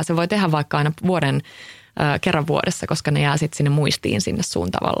sinne jää. Se voi tehdä vaikka aina vuoden kerran vuodessa, koska ne jää sitten sinne muistiin sinne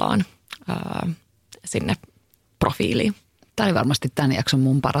sun tavallaan sinne profiiliin. Tämä oli varmasti tämän jakson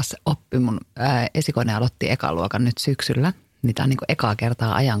mun paras oppi. Mun esikoinen aloitti ekaluokan nyt syksyllä. Niin tämä on niin kuin ekaa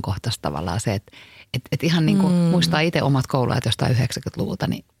kertaa ajankohtaista tavallaan se, että ihan niin kuin muistaa itse omat kouluajat jostain 90-luvulta,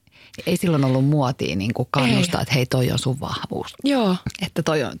 niin ei silloin ollut muotia niin kuin kannustaa, että hei, toi on sun vahvuus. Joo. Että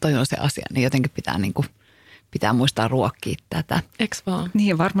toi on se asia, niin jotenkin pitää muistaa ruokkia tätä. Eks vaan?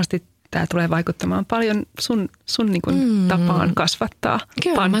 Niin varmasti tämä tulee vaikuttamaan paljon sun niin kuin tapaan kasvattaa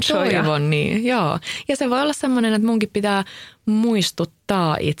panchoja. Kyllä mä toivon niin, joo. Ja se voi olla semmoinen, että munkin pitää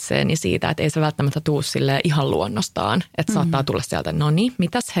muistuttaa itseäni siitä, että ei se välttämättä tuu silleen ihan luonnostaan. Että saattaa tulla sieltä, no niin,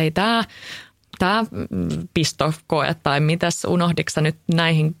 mitäs hei tämä pistokoe tai mitäs unohditko nyt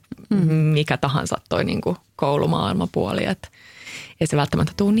näihin mikä tahansa toi niin kuin koulumaailmapuoli. Että ei se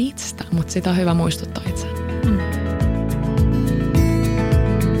välttämättä tuu niin itsestään, mutta sitä on hyvä muistuttaa itseään.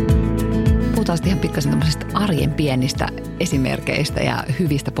 Puhutaan ihan pikkasen tämmöisistä arjen pienistä esimerkkeistä ja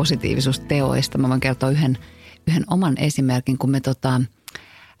hyvistä positiivisuusteoista. Mä voin kertoa yhden oman esimerkin, kun me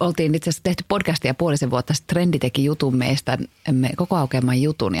oltiin itse asiassa tehty podcastia puolisen vuotta. Sitten Trendi teki jutun meistä, koko aukeaman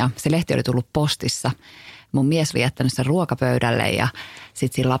jutun, ja se lehti oli tullut postissa. Mun mies oli jättänyt sen ruokapöydälle ja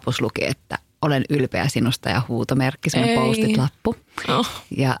sitten siinä lapussa luki, että olen ylpeä sinusta ja huutomerkki, semmoinen postit-lappu. Oh.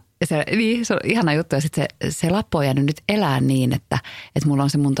 Ja se on ihana juttu, ja sitten se lappu on jäänyt nyt elää niin, että mulla on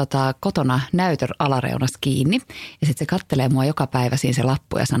se mun kotona näytön alareunassa kiinni. Ja sitten se kattelee mua joka päivä siinä se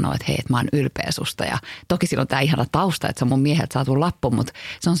lappu ja sanoo, että hei, että mä oon ylpeä susta. Ja toki siinä on tää ihana tausta, että se on mun mieheltä saatu lappu, mutta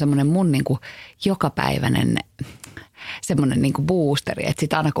se on semmoinen mun niinku jokapäiväinen semmoinen niinku boosteri, että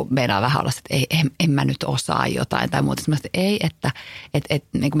sitten aina kun meinaa vähän olla, että en mä nyt osaa jotain tai muuta. Mä että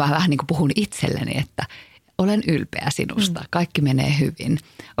niin kuin mä vähän niin kuin puhun itselleni, että olen ylpeä sinusta. Kaikki menee hyvin.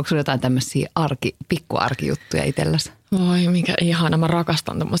 Onko sulla jotain tämmöisiä pikkuarkijuttuja itselläsi? Voi mikä ihana. Mä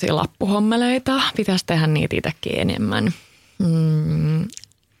rakastan tämmöisiä lappuhommeleita. Pitäisi tehdä niitä itsekin enemmän.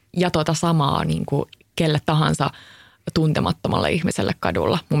 Ja samaa niin kuin kelle tahansa tuntemattomalle ihmiselle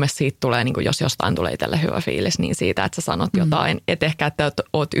kadulla. Mun mielestä siitä tulee, niin kuin jos jostain tulee itselle hyvä fiilis, niin siitä, että sä sanot jotain. Et ehkä, että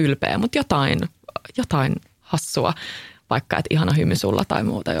oot ylpeä, mutta jotain hassua. Vaikka, että ihana hymy sulla tai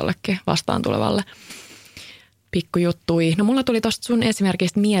muuta jollekin vastaan tulevalle. Pikkujuttui. No mulla tuli tuosta sun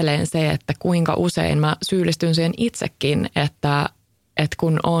esimerkistä mieleen se, että kuinka usein mä syyllistyn siihen itsekin, että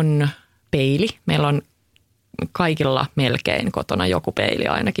kun on peili, meillä on kaikilla melkein kotona joku peili,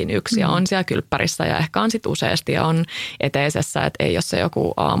 ainakin yksi, ja on siellä kylppärissä ja ehkä on sitten useasti ja on eteisessä, että ei ole se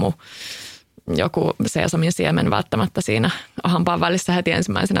joku seesamin siemen välttämättä siinä hampaan välissä heti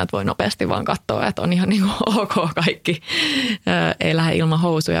ensimmäisenä, että voi nopeasti vaan katsoa, että on ihan niin kuin ok kaikki, ei lähde ilman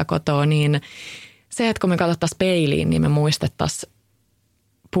housuja kotoa, niin se, että kun me katsottaisiin peiliin, niin me muistettaisiin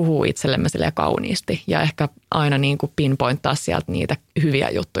puhua itsellemme silleen kauniisti ja ehkä aina niin kuin pinpointtaa sieltä niitä hyviä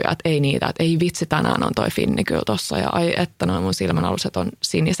juttuja, että ei niitä, että ei vitsi, tänään on toi finni kyllä tossa ja ai että noin mun silmänaluset on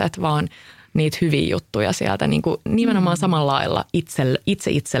siniset, vaan niitä hyviä juttuja sieltä niin kuin nimenomaan samalla lailla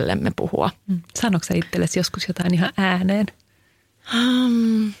itse itsellemme puhua. Sanoiko sä itsellesi joskus jotain ihan ääneen?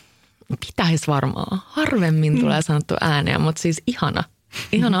 Pitäisi varmaan. Harvemmin tulee sanottu ääneen, mutta siis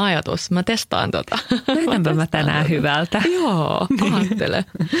ihana ajatus. Mä testaan tota. Näytänpä mä tänään hyvältä. Joo, ajattele.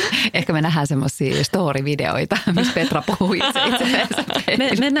 Ehkä me nähdään semmoisia story-videoita, missä Petra puhuu itselleensä.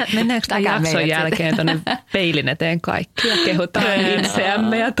 Mennäänkö tämän jakson jälkeen tuonne peilin eteen kaikki ja kehutaan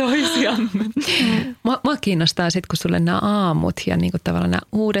itseämme ja toisiamme? Mua kiinnostaa sitten, kun sulle nämä aamut ja niinku tavallaan nämä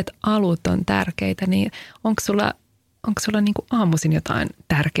uudet alut on tärkeitä, niin onko sulla niinku aamuisin jotain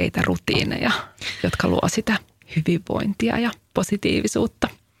tärkeitä rutiineja, jotka luo sitä hyvinvointia ja positiivisuutta?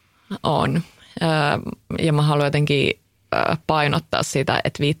 On. Ja mä haluan jotenkin painottaa sitä,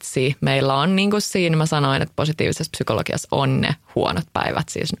 että vitsi, meillä on niin kuin siinä, mä sanoin, että positiivisessa psykologiassa on ne huonot päivät,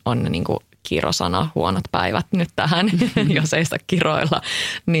 siis on ne niin kuin kirosana huonot päivät nyt tähän, jos ei sitä kiroilla,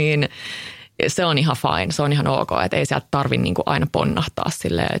 niin se on ihan fine, se on ihan ok, että ei sieltä tarvitse niin kuin aina ponnahtaa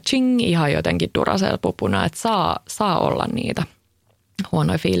silleen ching, ihan jotenkin Duracell-pupuna, että saa olla niitä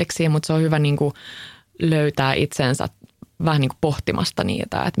huonoja fiiliksiä, mutta se on hyvä niin kuin löytää itsensä vähän niin kuin pohtimasta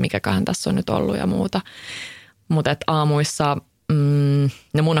niitä, että mikäköhän tässä on nyt ollut ja muuta. Mutta että aamuissa,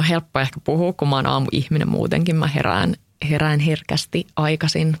 no mun on helppo ehkä puhua, kun mä oon aamuihminen muutenkin. Mä herään herkästi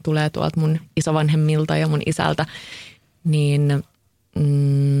aikaisin, tulee tuolta mun isovanhemmilta ja mun isältä. Niin,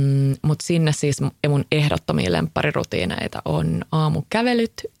 mutta sinne siis mun ehdottomia lempparirutiineita on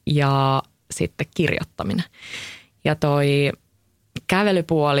aamukävelyt ja sitten kirjoittaminen. Ja toi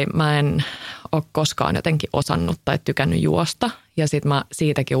kävelypuoli, mä en ole koskaan jotenkin osannut tai tykännyt juosta. Ja sitten mä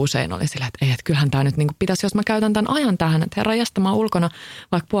siitäkin usein olin silleen, että ei, että kyllähän tämä nyt niin kuin pitäisi, jos mä käytän tämän ajan tähän, että herra jästä mä oon ulkona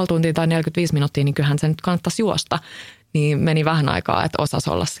vaikka puoli tuntia tai 45 minuuttia, niin kyllähän se nyt kannattaisi juosta. niin meni vähän aikaa, että osasi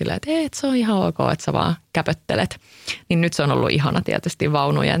olla silleen, että se on ihan ok, että sä vaan käpöttelet. Niin nyt se on ollut ihana tietysti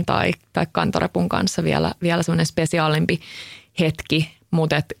vaunujen tai kantorepun kanssa vielä semmoinen spesiaalimpi hetki,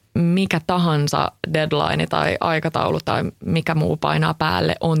 mutta mikä tahansa deadline tai aikataulu tai mikä muu painaa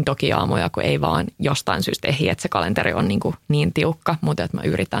päälle on toki aamuja, kun ei vaan jostain syystä ehdi, että se kalenteri on niin tiukka, mutta että mä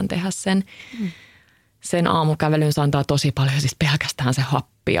yritän tehdä sen. Sen aamukävelyn se antaa tosi paljon, siis pelkästään se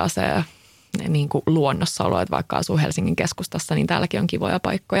happi ja se niin kuin luonnossaolo, että vaikka asuu Helsingin keskustassa, niin täälläkin on kivoja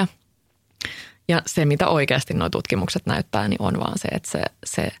paikkoja. Ja se, mitä oikeasti nuo tutkimukset näyttää, niin on vaan se, että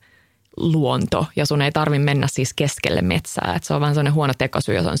se luonto, ja sun ei tarvitse mennä siis keskelle metsää. Että se on vaan sellainen huono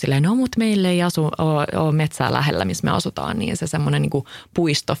tekosyy, jos on silleen, no mut meille ei ole metsää lähellä, missä me asutaan, niin se semmoinen niin kuin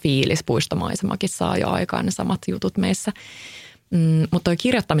puistofiilis, puistomaisemakin saa jo aikaan ne samat jutut meissä. Mutta toi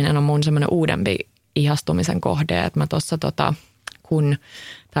kirjoittaminen on mun semmoinen uudempi ihastumisen kohde, että mä tuossa kun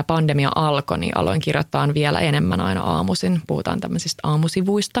tämä pandemia alkoi, niin aloin kirjoittaa vielä enemmän aina aamuisin. Puhutaan tämmöisistä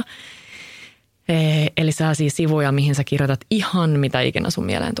aamusivuista. Eli sellaisia sivuja, mihin sä kirjoitat ihan mitä ikinä sun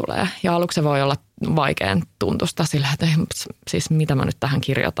mieleen tulee. Ja aluksi se voi olla vaikean tuntusta sillä, että siis mitä mä nyt tähän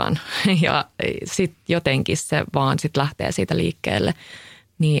kirjoitan. Ja sitten jotenkin se vaan sit lähtee siitä liikkeelle.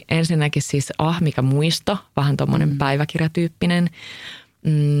 Niin ensinnäkin siis mikä muisto, vähän tommoinen päiväkirjatyyppinen.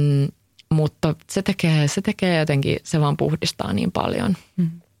 Mutta se tekee jotenkin, se vaan puhdistaa niin paljon.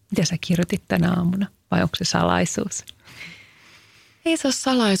 Mitä sä kirjoitit tänä aamuna vai onko se salaisuus? Ei se ole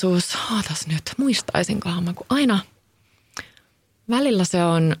salaisuus. Ootas nyt, muistaisinkohan mä, kun aina välillä se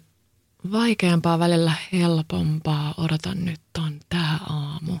on vaikeampaa, välillä helpompaa. Odotan nyt on tää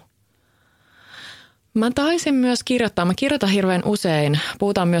aamu. Mä taisin myös kirjoittaa. Mä kirjoitan hirveän usein.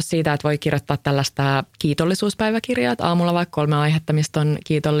 Puhutaan myös siitä, että voi kirjoittaa tällaista kiitollisuuspäiväkirjaa. Aamulla vaikka 3 aihetta, mistä on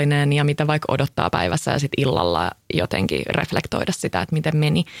kiitollinen ja mitä vaikka odottaa päivässä ja sitten illalla jotenkin reflektoida sitä, että miten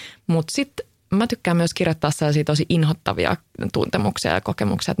meni. Mutta sitten mä tykkään myös kirjoittaa sellaisia tosi inhottavia tuntemuksia ja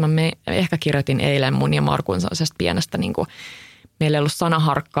kokemuksia. Että mä ehkä kirjoitin eilen mun ja Markun sellaisesta pienestä, niin kuin, meillä ei ollut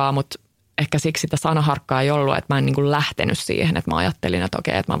sanaharkkaa, mutta ehkä siksi sitä sanaharkkaa ei ollut, että mä en niin kuin lähtenyt siihen, että mä ajattelin, että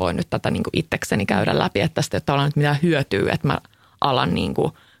okei, että mä voin nyt tätä niin kuin itsekseni käydä läpi, että tästä ei ole tavallaan nyt mitään hyötyä, että mä alan niin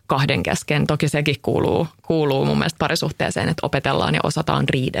kuin 2 kesken. Toki sekin kuuluu mun mielestä parisuhteeseen, että opetellaan ja osataan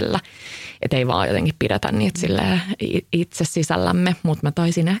riidellä, että ei vaan jotenkin pidetä niitä silleen itse sisällämme, mutta mä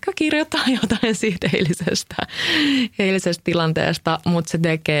taisin ehkä kirjoittaa jotain siitä eilisestä tilanteesta, mutta se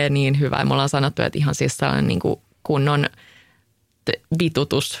tekee niin hyvää. Me ollaan sanottu, että ihan siis sellainen niin kuin kunnon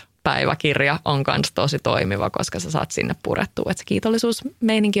vitutuspäiväkirja on myös tosi toimiva, koska sä saat sinne purettua. Että se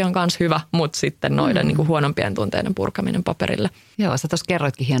kiitollisuusmeininki on myös hyvä, mutta sitten noiden niin kuin huonompien tunteiden purkaminen paperille. Joo, sä tuossa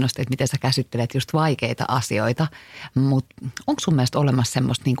kerroitkin hienosti, että miten sä käsittelet just vaikeita asioita, mutta onko sun mielestä olemassa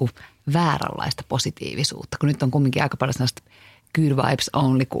semmoista niin kuin vääränlaista positiivisuutta, kun nyt on kumminkin aika paljon sellaista good vibes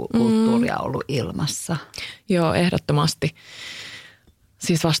only -kulttuuria ollut ilmassa? Joo, ehdottomasti.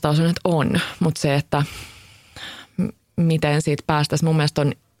 Siis vastaus on, että on, mutta se, että miten siitä päästäisiin, mun mielestä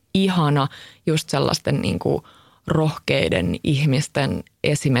on ihana just sellaisten niin kuin rohkeiden ihmisten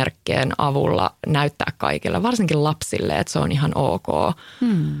esimerkkien avulla näyttää kaikille, varsinkin lapsille, että se on ihan ok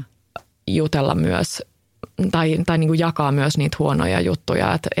jutella myös tai niin kuin jakaa myös niitä huonoja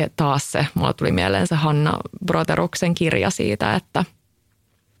juttuja. Että taas mulla tuli mieleen se Hanna Broteruksen kirja siitä, että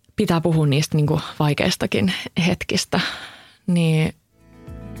pitää puhua niistä niin kuin vaikeistakin hetkistä. Niin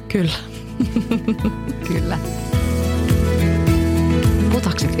kyllä. Kyllä.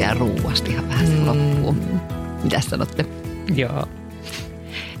 Puhutaanko nyt vielä ruuasta ihan vähän sen loppuun? Mitä sanotte? Joo.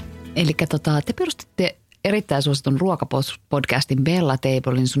 Eli te perustitte erittäin suositun ruokapodcastin Bella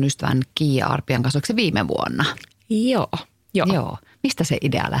Tablein sun ystävän Kiia Arpian kanssa. Oliko se viime vuonna? Joo. Mistä se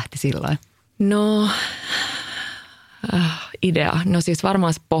idea lähti silloin? No, idea. No siis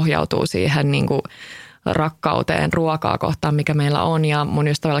varmaan se pohjautuu siihen niin kuin rakkauteen ruokaa kohtaan, mikä meillä on. Ja mun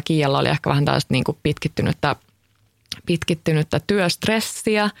ystävällä Kiialla oli ehkä vähän tällaista niin kuin pitkittynyttä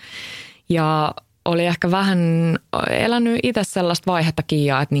työstressiä ja oli ehkä vähän elänyt itse sellaista vaihetta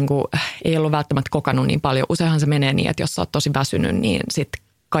Kiiaa, että niinku ei ollut välttämättä kokannut niin paljon. Useinhan se menee niin, että jos sä oot tosi väsynyt, niin sitten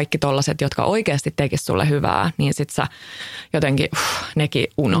kaikki tollaset, jotka oikeasti tekis sulle hyvää, niin sitten sä jotenkin nekin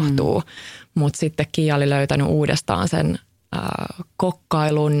unohtuu. Mutta sitten Kiia oli löytänyt uudestaan sen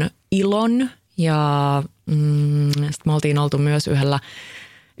kokkailun ilon ja sitten me oltiin oltu myös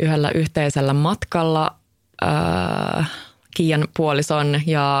yhdellä yhteisellä matkalla Kiian puolison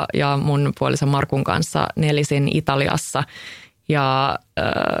ja mun puolison Markun kanssa nelisin Italiassa ja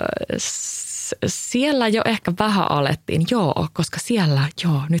siellä jo ehkä vähän alettiin, koska siellä,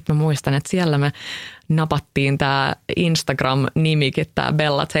 nyt mä muistan, että siellä me napattiin tämä Instagram-nimikin, tämä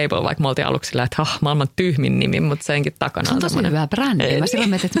Bella Table, vaikka me oltiin aluksi sillä, että maailman tyhmin nimi, mutta senkin takana se on tosi hyvä brändi. Mä silloin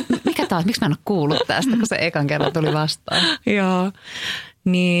mietin, että mikä yllättävää, että miksi mä en ole kuullut tästä, kun se ekan kerran tuli vastaan. Joo.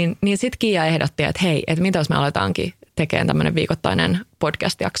 Niin sitten Kiia ehdotti, että hei, että mitä jos me aletaankin tekemään tämmöinen viikoittainen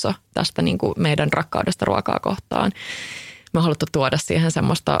podcast-jakso tästä niin kuin meidän rakkaudesta ruokaa kohtaan. Me on haluttu tuoda siihen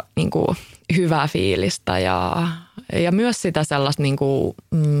semmoista niin kuin hyvää fiilistä ja myös sitä sellaista niin kuin,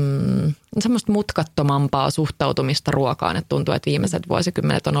 semmoista mutkattomampaa suhtautumista ruokaan. Että tuntuu, että viimeiset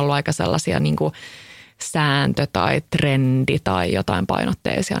vuosikymmenet on ollut aika sellaisia niin kuin sääntö tai trendi tai jotain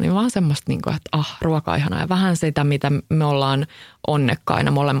painotteisia, niin vaan semmoista, niin kuin, että ruoka on ihanaa. Ja vähän sitä, mitä me ollaan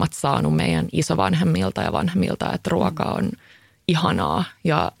onnekkaina molemmat saanut meidän isovanhemmilta ja vanhemmilta, että ruoka on ihanaa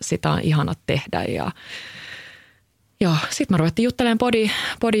ja sitä on ihana tehdä. Ja sitten me ruvettiin juttelemaan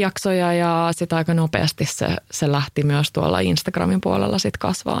podijaksoja ja sitten aika nopeasti se lähti myös tuolla Instagramin puolella sitten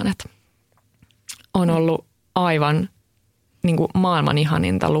kasvaan. Että on ollut aivan niin kuin maailman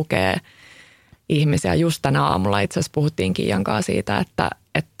ihaninta lukea ihmisiä. Just tänä aamulla itse asiassa puhuttiin Kiian kanssa siitä, että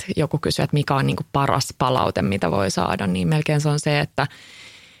joku kysyy, että mikä on niin kuin paras palaute, mitä voi saada. Niin melkein se on se, että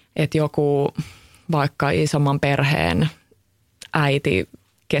joku vaikka isomman perheen äiti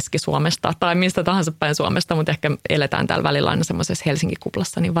Keski-Suomesta tai mistä tahansa päin Suomesta, mutta ehkä eletään täällä välillä aina semmoisessa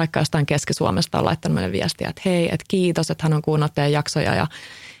Helsinki-kuplassa, niin vaikka jostain Keski-Suomesta on laittanut meille viestiä, että hei, että kiitos, että hän on kuunnellut teidän jaksoja ja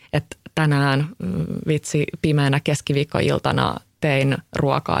että tänään vitsi pimeänä keskiviikkoiltana tein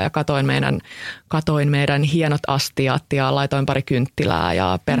ruokaa ja katoin meidän hienot astiat ja laitoin pari kynttilää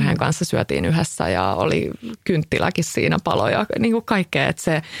ja perheen kanssa syötiin yhdessä ja oli kynttiläkin siinä paloja, niin kuin kaikkea,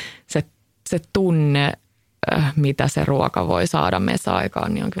 että se tunne, mitä se ruoka voi saada meissä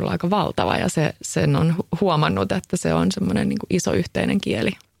aikaan, niin on kyllä aika valtava ja sen on huomannut, että se on semmoinen niin kuin iso yhteinen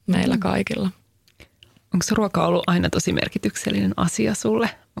kieli meillä kaikilla. Onko se ruoka ollut aina tosi merkityksellinen asia sulle?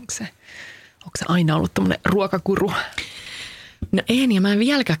 Onko se aina ollut tämmöinen ruokakuru? No en, ja mä en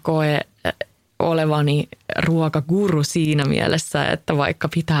vieläkään koe olevani ruokaguru siinä mielessä, että vaikka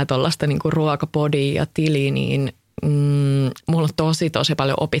pitää tuollaista niin kuin ruokapodia ja tili, niin mulla on tosi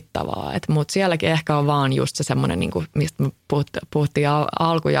paljon opittavaa. Mutta sielläkin ehkä on vaan just se semmoinen, niin kuin, mistä me puhuttiin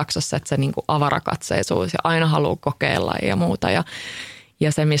alkujaksossa, että se niin kuin avarakatseisuus ja aina haluaa kokeilla ja muuta.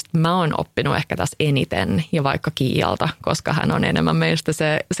 Ja se, mistä mä oon oppinut ehkä tässä eniten ja vaikka Kiialta, koska hän on enemmän meistä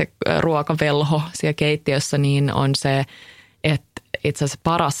se ruokavelho siellä keittiössä, niin on se, että itse asiassa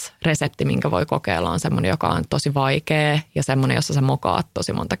paras resepti, minkä voi kokeilla, on semmoinen, joka on tosi vaikea ja semmoinen, jossa sä mokaat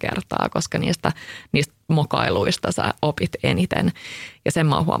tosi monta kertaa, koska niistä mokailuista sä opit eniten. Ja sen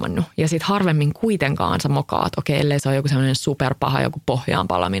mä oon huomannut. Ja sit harvemmin kuitenkaan sä mokaat, ellei se on joku semmoinen superpaha, joku pohjaan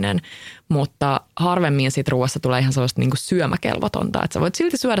palaminen, mutta harvemmin sit ruoassa tulee ihan sellaista niinku syömäkelvotonta, että sä voit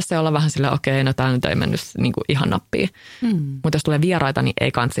silti syödä se olla vähän silleen, no tää nyt ei mennyt niinku ihan nappiin. Mutta jos tulee vieraita, niin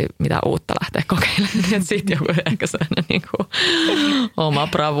ei kansi mitään uutta lähteä kokeilemaan, että sit joku ehkä sellainen niinku oma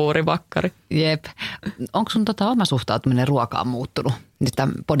bravuurivakkari. Jep. Onko sun oma suhtautuminen ruokaan muuttunut nyt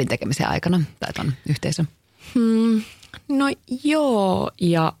tämän podin tekemisen aikana tai ton yhteisön? No joo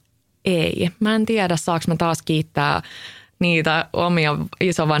ja ei. Mä en tiedä, saaks mä taas kiittää niitä omia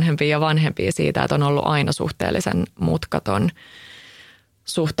isovanhempia ja vanhempia siitä, että on ollut aina suhteellisen mutkaton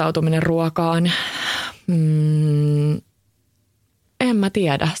suhtautuminen ruokaan. En mä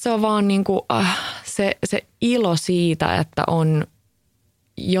tiedä. Se on vaan niinku, se ilo siitä, että on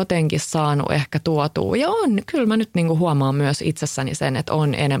jotenkin saanut ehkä tuotua. Ja kyllä mä nyt niinku huomaan myös itsessäni sen, että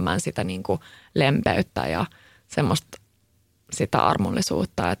on enemmän sitä niinku lempeyttä ja semmoista sitä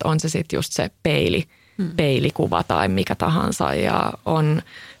armollisuutta, että on se sitten just se peilikuva tai mikä tahansa ja on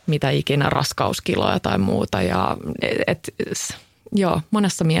mitä ikinä raskauskiloja tai muuta ja joo,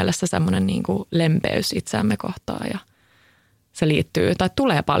 monessa mielessä semmoinen niinku lempeys itseämme kohtaan ja se liittyy tai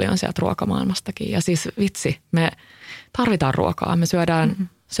tulee paljon sieltä ruokamaailmastakin ja siis vitsi, me tarvitaan ruokaa, me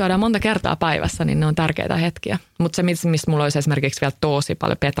syödään monta kertaa päivässä, niin ne on tärkeitä hetkiä. Mutta se, mistä mulla olisi esimerkiksi vielä tosi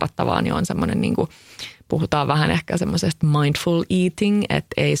paljon petrattavaa, niin on semmoinen, niin kuin, puhutaan vähän ehkä semmoisesta mindful eating,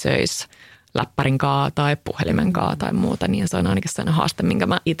 että ei söisi läppärinkaa tai puhelimenkaa tai muuta, niin se on ainakin sellainen haaste, minkä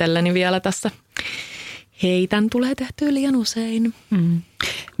mä itselleni vielä tässä heitän, tulee tehtyä liian usein.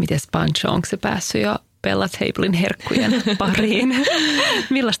 Mites Pancho, onko se päässyt jo Bella Tablen herkkujen pariin?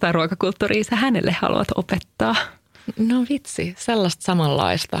 Millaista ruokakulttuuria sä hänelle haluat opettaa? No vitsi, sellaista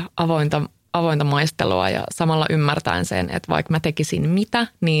samanlaista avointa maistelua ja samalla ymmärtäen sen, että vaikka mä tekisin mitä,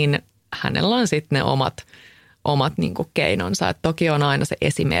 niin hänellä on sitten ne omat niin kuin keinonsa. Et toki on aina se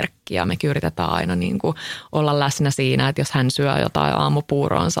esimerkki ja me yritetään aina niin kuin olla läsnä siinä, että jos hän syö jotain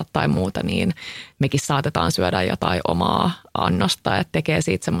aamupuuroonsa tai muuta, niin mekin saatetaan syödä jotain omaa annosta. Että tekee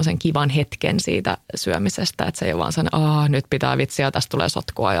siitä semmoisen kivan hetken siitä syömisestä, että se ei ole vaan sellainen, nyt pitää vitsiä, tästä tulee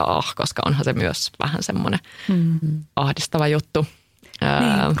sotkua ja koska onhan se myös vähän semmoinen ahdistava juttu.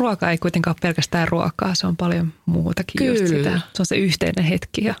 Niin, ruoka ei kuitenkaan ole pelkästään ruokaa, se on paljon muutakin. Kyllä. Just sitä. Se on se yhteinen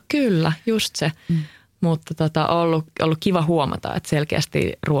hetki. Ja... Kyllä, just se. Mutta ollut kiva huomata, että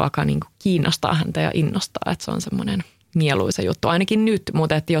selkeästi ruoka niin kuin kiinnostaa häntä ja innostaa, että se on semmoinen mieluisa juttu. Ainakin nyt,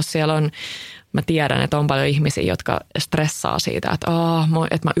 mutta että jos siellä on, mä tiedän, että on paljon ihmisiä, jotka stressaa siitä, että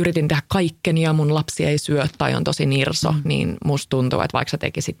mä yritin tehdä kaikkeni ja mun lapsi ei syö tai on tosi nirso, niin musta tuntuu, että vaikka sä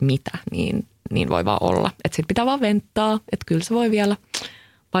tekisit mitä, niin voi vaan olla. Että sit pitää vaan venttaa, että kyllä se voi vielä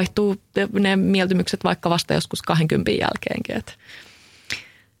vaihtua ne mieltymykset vaikka vasta joskus 20 jälkeenkin, että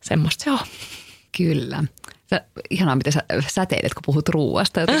semmoista se on. Kyllä. Ihanaa, miten sä säteilet, kun puhut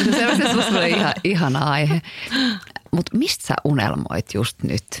ruuasta. Jotenkin se on ihan ihana aihe. Mutta mistä sä unelmoit just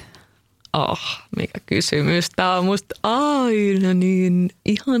nyt? Mikä kysymys. Tämä on musta aina niin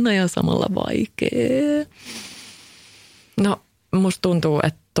ihana ja samalla vaikea. No, musta tuntuu,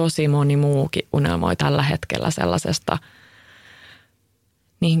 että tosi moni muukin unelmoi tällä hetkellä sellaisesta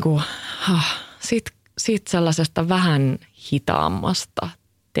niin kuin, sit sellaisesta vähän hitaammasta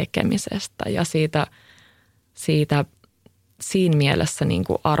tekemisestä ja siinä mielessä niin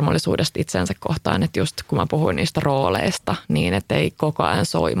kuin armollisuudesta itsensä kohtaan, että just kun mä puhuin niistä rooleista, niin että ei koko ajan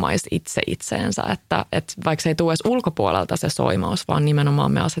soimaisi itseensä, että vaikka se ei tule edes ulkopuolelta se soimaus, vaan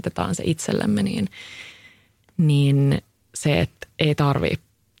nimenomaan me asetetaan se itsellemme, niin se, että ei tarvitse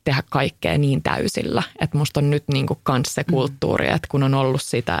tehdä kaikkea niin täysillä. Että musta on nyt niin kuin kans se kulttuuri, että kun on ollut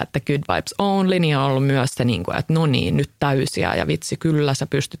sitä, että good vibes only, niin on ollut myös se, niin kuin, että no niin, nyt täysiä ja vitsi, kyllä sä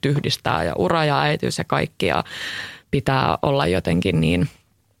pystyt yhdistämään ja ura ja äitiys ja kaikki ja pitää olla jotenkin niin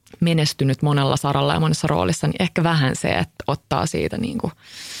menestynyt monella saralla ja monessa roolissa, niin ehkä vähän se, että ottaa siitä niin kuin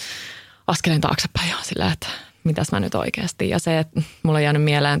askeleen taaksepäin ja sillä, että mitäs mä nyt oikeasti. Ja se, että mulla on jäänyt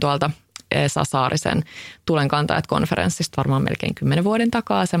mieleen tuolta Esa Saarisen Tulenkantajat-konferenssista varmaan melkein 10 vuoden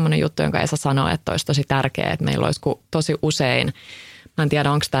takaa semmoinen juttu, jonka Esa sanoi, että olisi tosi tärkeää, että meillä olisi tosi usein, mä en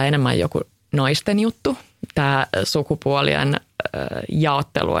tiedä onko tämä enemmän joku naisten juttu, tämä sukupuolien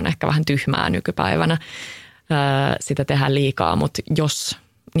jaottelu on ehkä vähän tyhmää nykypäivänä, sitä tehdään liikaa, mutta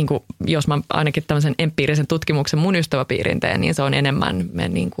jos mä ainakin tämmöisen empiirisen tutkimuksen mun ystäväpiirin teen, niin se on enemmän me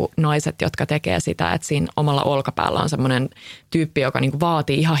niin kuin naiset, jotka tekee sitä, että siinä omalla olkapäällä on semmoinen tyyppi, joka niin kuin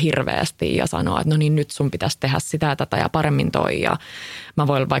vaatii ihan hirveästi ja sanoo, että no niin nyt sun pitäisi tehdä sitä ja tätä ja paremmin toi ja mä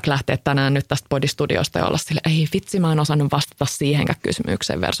voin vaikka lähteä tänään nyt tästä bodystudiosta ja olla silleen, ei vitsi, mä en osannut vastata siihenkään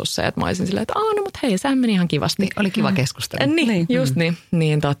kysymykseen versus se, että mä olisin silleen, että no mut hei, sehän meni ihan kivasti. Niin, oli kiva keskustelu. Niin, just niin.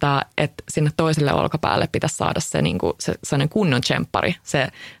 Niin että sinne toiselle olkapäälle pitäisi saada se, niin kuin, se sellainen kunnon tsemppari, se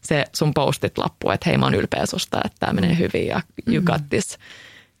sun postit-lappu, että hei mä oon ylpeä susta, että tää menee hyvin ja you got this.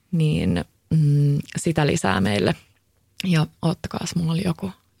 Niin sitä lisää meille. Ja ottakaas, mulla oli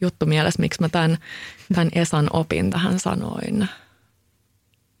joku juttu mielessä, miksi mä tämän Esan opin tähän sanoin.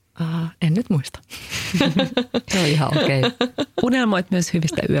 En nyt muista. Se on ihan okei. Unelmoit myös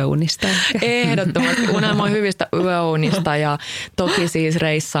hyvistä yöunista. Ehdottomasti unelmoin hyvistä yöunista ja toki siis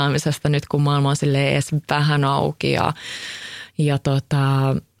reissaamisesta nyt, kun maailma on silleen edes vähän auki ja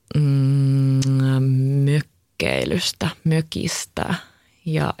mökkeilystä, mökistä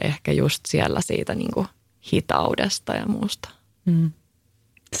ja ehkä just siellä siitä niin kuin hitaudesta ja muusta.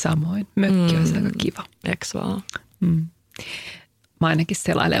 Samoin. Mökki on aika kiva. Eks vaan? Mä ainakin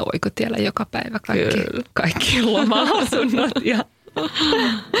selailen Oikotiellä joka päivä kaikki loma-asunnot ja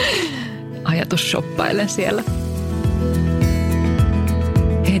ajatusshoppailen siellä.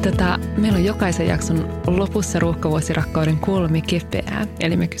 Hei, meillä on jokaisen jakson lopussa Ruuhkavuosirakkauden 3 kepeää.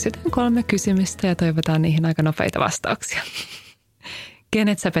 Eli me kysytään 3 kysymystä ja toivotaan niihin aika nopeita vastauksia.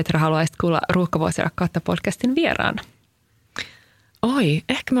 Kenet sä, Petra, haluaisit kuulla Ruuhkavuosirakkautta podcastin vieraana? Oi,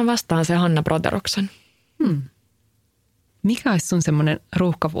 ehkä mä vastaan se Hanna Broderuksen. Mikä olisi sun semmoinen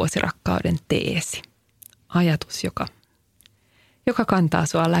ruuhkavuosirakkauden teesi? Ajatus, joka kantaa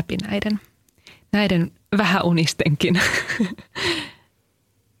sua läpi näiden vähäunistenkin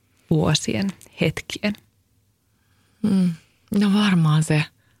vuosien, hetkien. No varmaan se.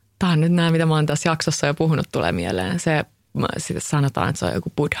 Tämä on nyt nämä, mitä mä oon tässä jaksossa jo puhunut, tulee mieleen. Sitten sanotaan, että se on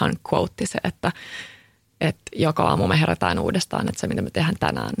joku Buddhan quote, se, että joka aamu me herätään uudestaan, että se mitä me tehdään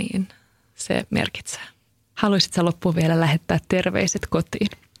tänään, niin se merkitsee. Haluaisit sä loppuun vielä lähettää terveiset kotiin?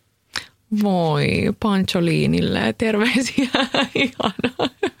 Voi, Pancholinille terveisiä. Ihanaa.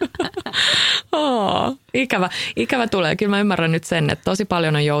 Ikävä tulee. Kyllä mä ymmärrän nyt sen, että tosi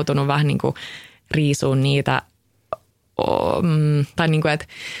paljon on joutunut vähän niin kuin riisuun niitä. Tai niin kuin, että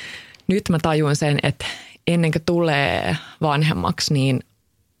nyt mä tajun sen, että ennen kuin tulee vanhemmaksi, niin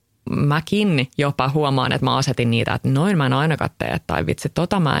mäkin jopa huomaan, että mä asetin niitä, että noin mä en ainakaan tee, tai vitsi,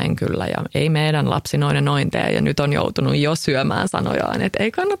 tota mä en kyllä, ja ei meidän lapsi noin tee, ja nyt on joutunut jo syömään sanojaan, että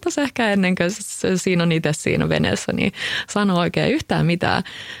ei kannattaisi ehkä ennen kuin siinä on itse siinä veneessä, niin sano oikein yhtään mitään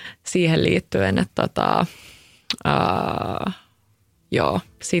siihen liittyen, että joo,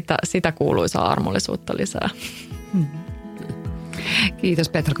 sitä kuuluisaa armollisuutta lisää. Kiitos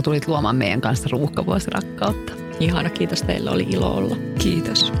Petra, kun tulit luomaan meidän kanssa ruuhkavuosirakkautta. Ihana, kiitos teille, oli ilo olla.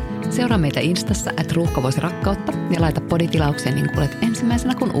 Kiitos. Seuraa meitä Instassa @ruuhkavuosirakkautta ja laita poditilaukseen, niin kuulet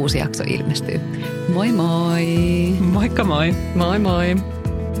ensimmäisenä, kun uusi jakso ilmestyy. Moi moi! Moikka moi! Moi moi!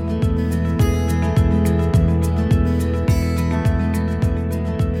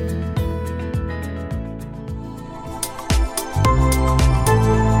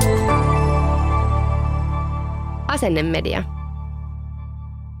 Asennemedia.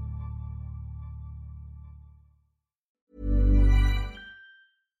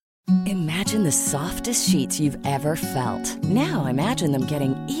 Imagine the softest sheets you've ever felt. Now imagine them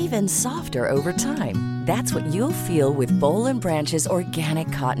getting even softer over time. That's what you'll feel with Boll & Branch's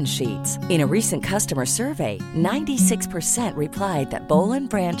organic cotton sheets. In a recent customer survey, 96% replied that Boll &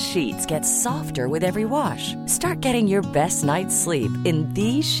 Branch sheets get softer with every wash. Start getting your best night's sleep in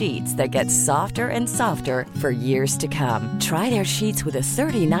these sheets that get softer and softer for years to come. Try their sheets with a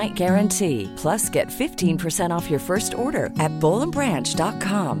 30-night guarantee. Plus, get 15% off your first order at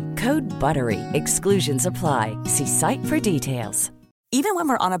bollandbranch.com. Code BUTTERY. Exclusions apply. See site for details. Even when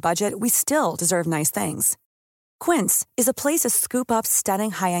we're on a budget, we still deserve nice things. Quince is a place to scoop up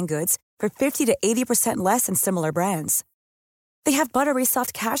stunning high-end goods for 50 to 80% less than similar brands. They have buttery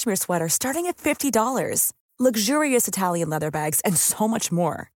soft cashmere sweaters starting at $50, luxurious Italian leather bags, and so much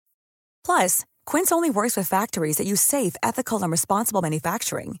more. Plus, Quince only works with factories that use safe, ethical, and responsible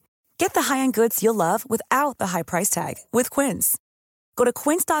manufacturing. Get the high-end goods you'll love without the high price tag with Quince. Go to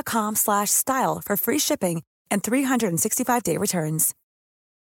quince.com/style for free shipping and 365-day returns.